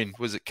born in?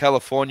 Was it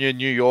California,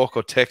 New York,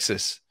 or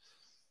Texas?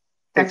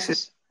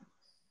 Texas.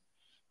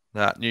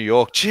 Nah, New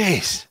York.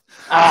 Jeez.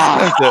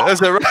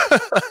 That's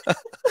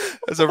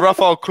a rough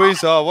old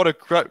quiz. Oh, what a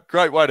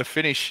great way to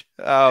finish.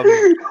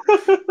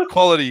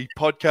 Quality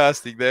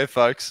podcasting there,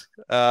 folks.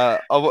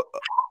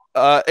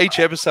 Each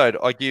episode,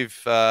 I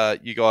give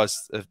you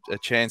guys a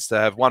chance to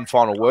have one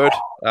final word.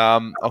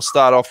 I'll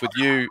start off with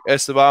you,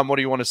 Esteban. What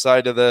do you want to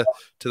say to the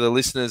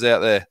listeners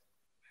out there?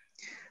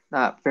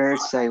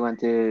 First, I want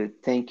to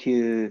thank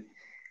you,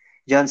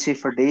 Jonesy,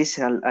 for this.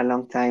 A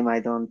long time I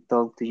don't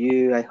talk to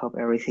you. I hope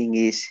everything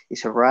is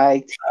all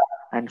right.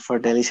 And for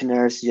the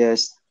listeners,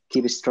 just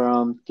keep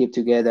strong, keep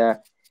together,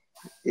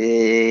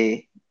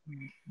 give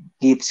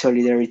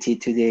solidarity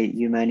to the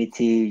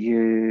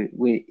humanity.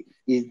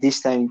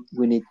 This time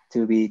we need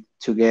to be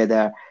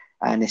together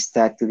and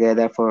stuck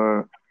together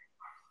for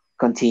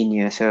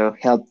continue. So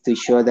help to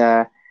each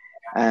other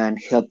and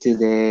help to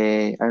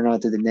the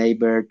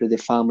neighbor, to the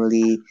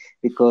family,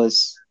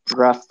 because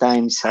rough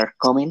times are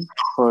coming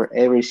for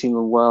every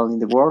single one in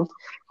the world.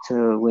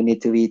 So we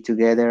need to be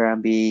together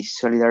and be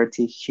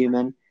solidarity,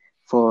 human,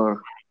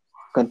 for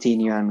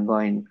continue and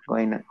going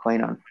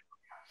on.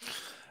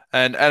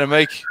 And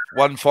Annemiek,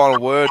 one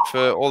final word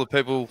for all the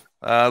people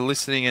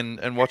listening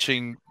and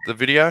watching the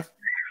video.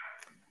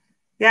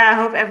 Yeah, I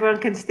hope everyone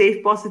can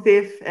stay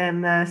positive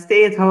and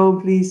stay at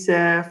home, please,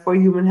 for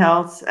human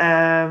health,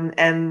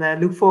 and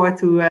look forward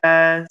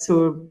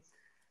to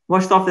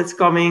more stuff that's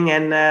coming,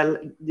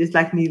 and just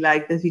like me,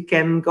 like that we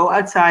can go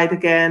outside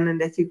again and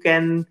that you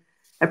can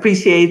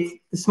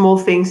appreciate the small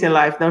things in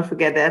life. Don't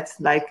forget that.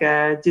 Like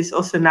just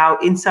also now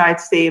inside,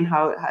 staying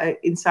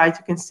inside,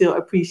 you can still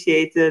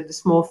appreciate the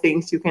small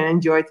things you can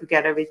enjoy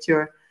together with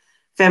your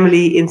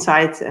family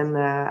inside. And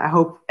I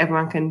hope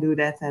everyone can do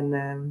that.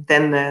 And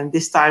then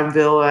this time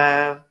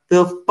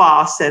will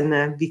pass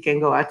and we can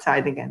go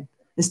outside again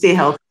and stay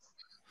healthy.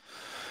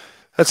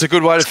 That's a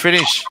good way to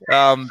finish.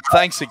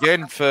 Thanks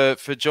again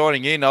for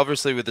joining in.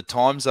 Obviously, with the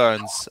time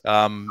zones,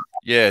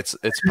 it's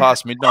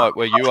past midnight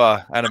where you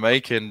are,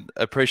 Annemiek, and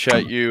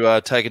appreciate you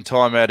taking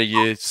time out of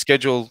your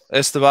schedule,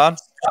 Esteban.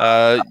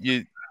 A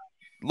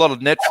lot of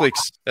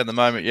Netflix at the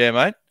moment, yeah,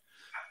 mate.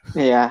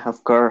 Yeah,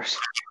 of course.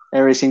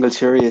 Every single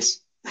series.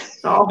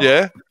 Oh.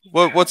 Yeah.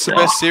 What's the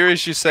best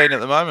series you've seen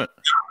at the moment?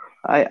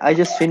 I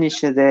just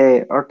finished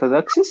the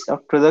Orthodoxes,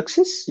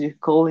 you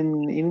call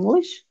in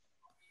English?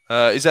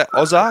 Is that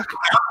Ozark?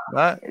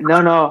 No.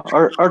 No,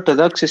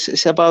 Orthodoxes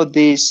is about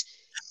this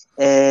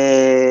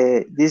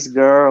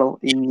girl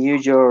in New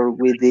York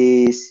with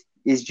this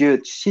is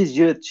Jewish. She's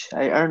Jewish.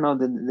 I don't know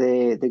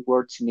the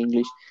words in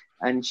English,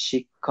 and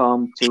she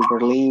come to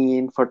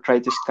Berlin for try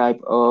to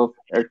Skype of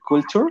her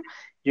culture.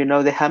 You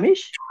know the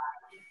Hamish?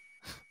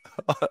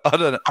 I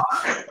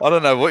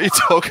don't know what you're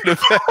talking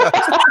about.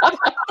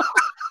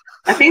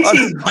 I think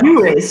she's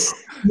Jewish.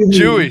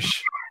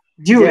 Jewish.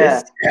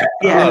 Jewish.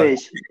 Yeah.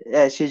 Jewish.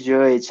 Yeah, she's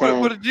Jewish.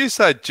 What did you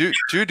say?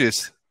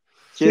 Judas?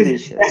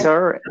 Jewish.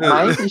 Sorry,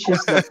 my English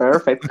is not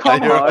perfect.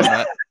 Come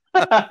on.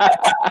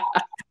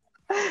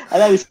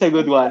 That is a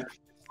good one.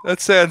 That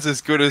sounds as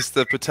good as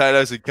the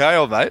potatoes and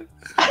kale, mate.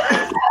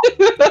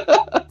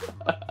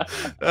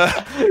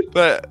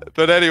 But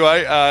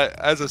anyway,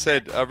 as I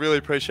said, I really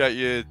appreciate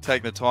you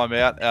taking the time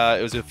out.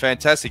 It was a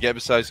fantastic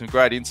episode, some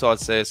great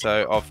insights there.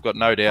 So I've got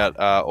no doubt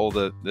all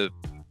the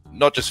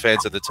not just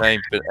fans of the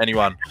team, but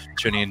anyone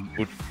tuning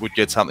in would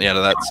get something out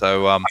of that.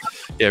 So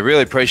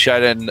really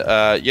appreciate it, and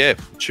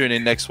tune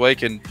in next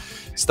week and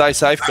stay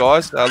safe,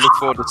 guys. Look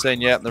forward to seeing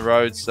you out in the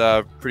roads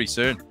pretty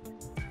soon.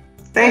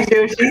 Thanks,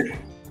 Jonesy.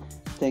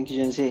 Thank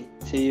you, Jonesy.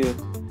 See you.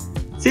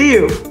 See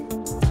you.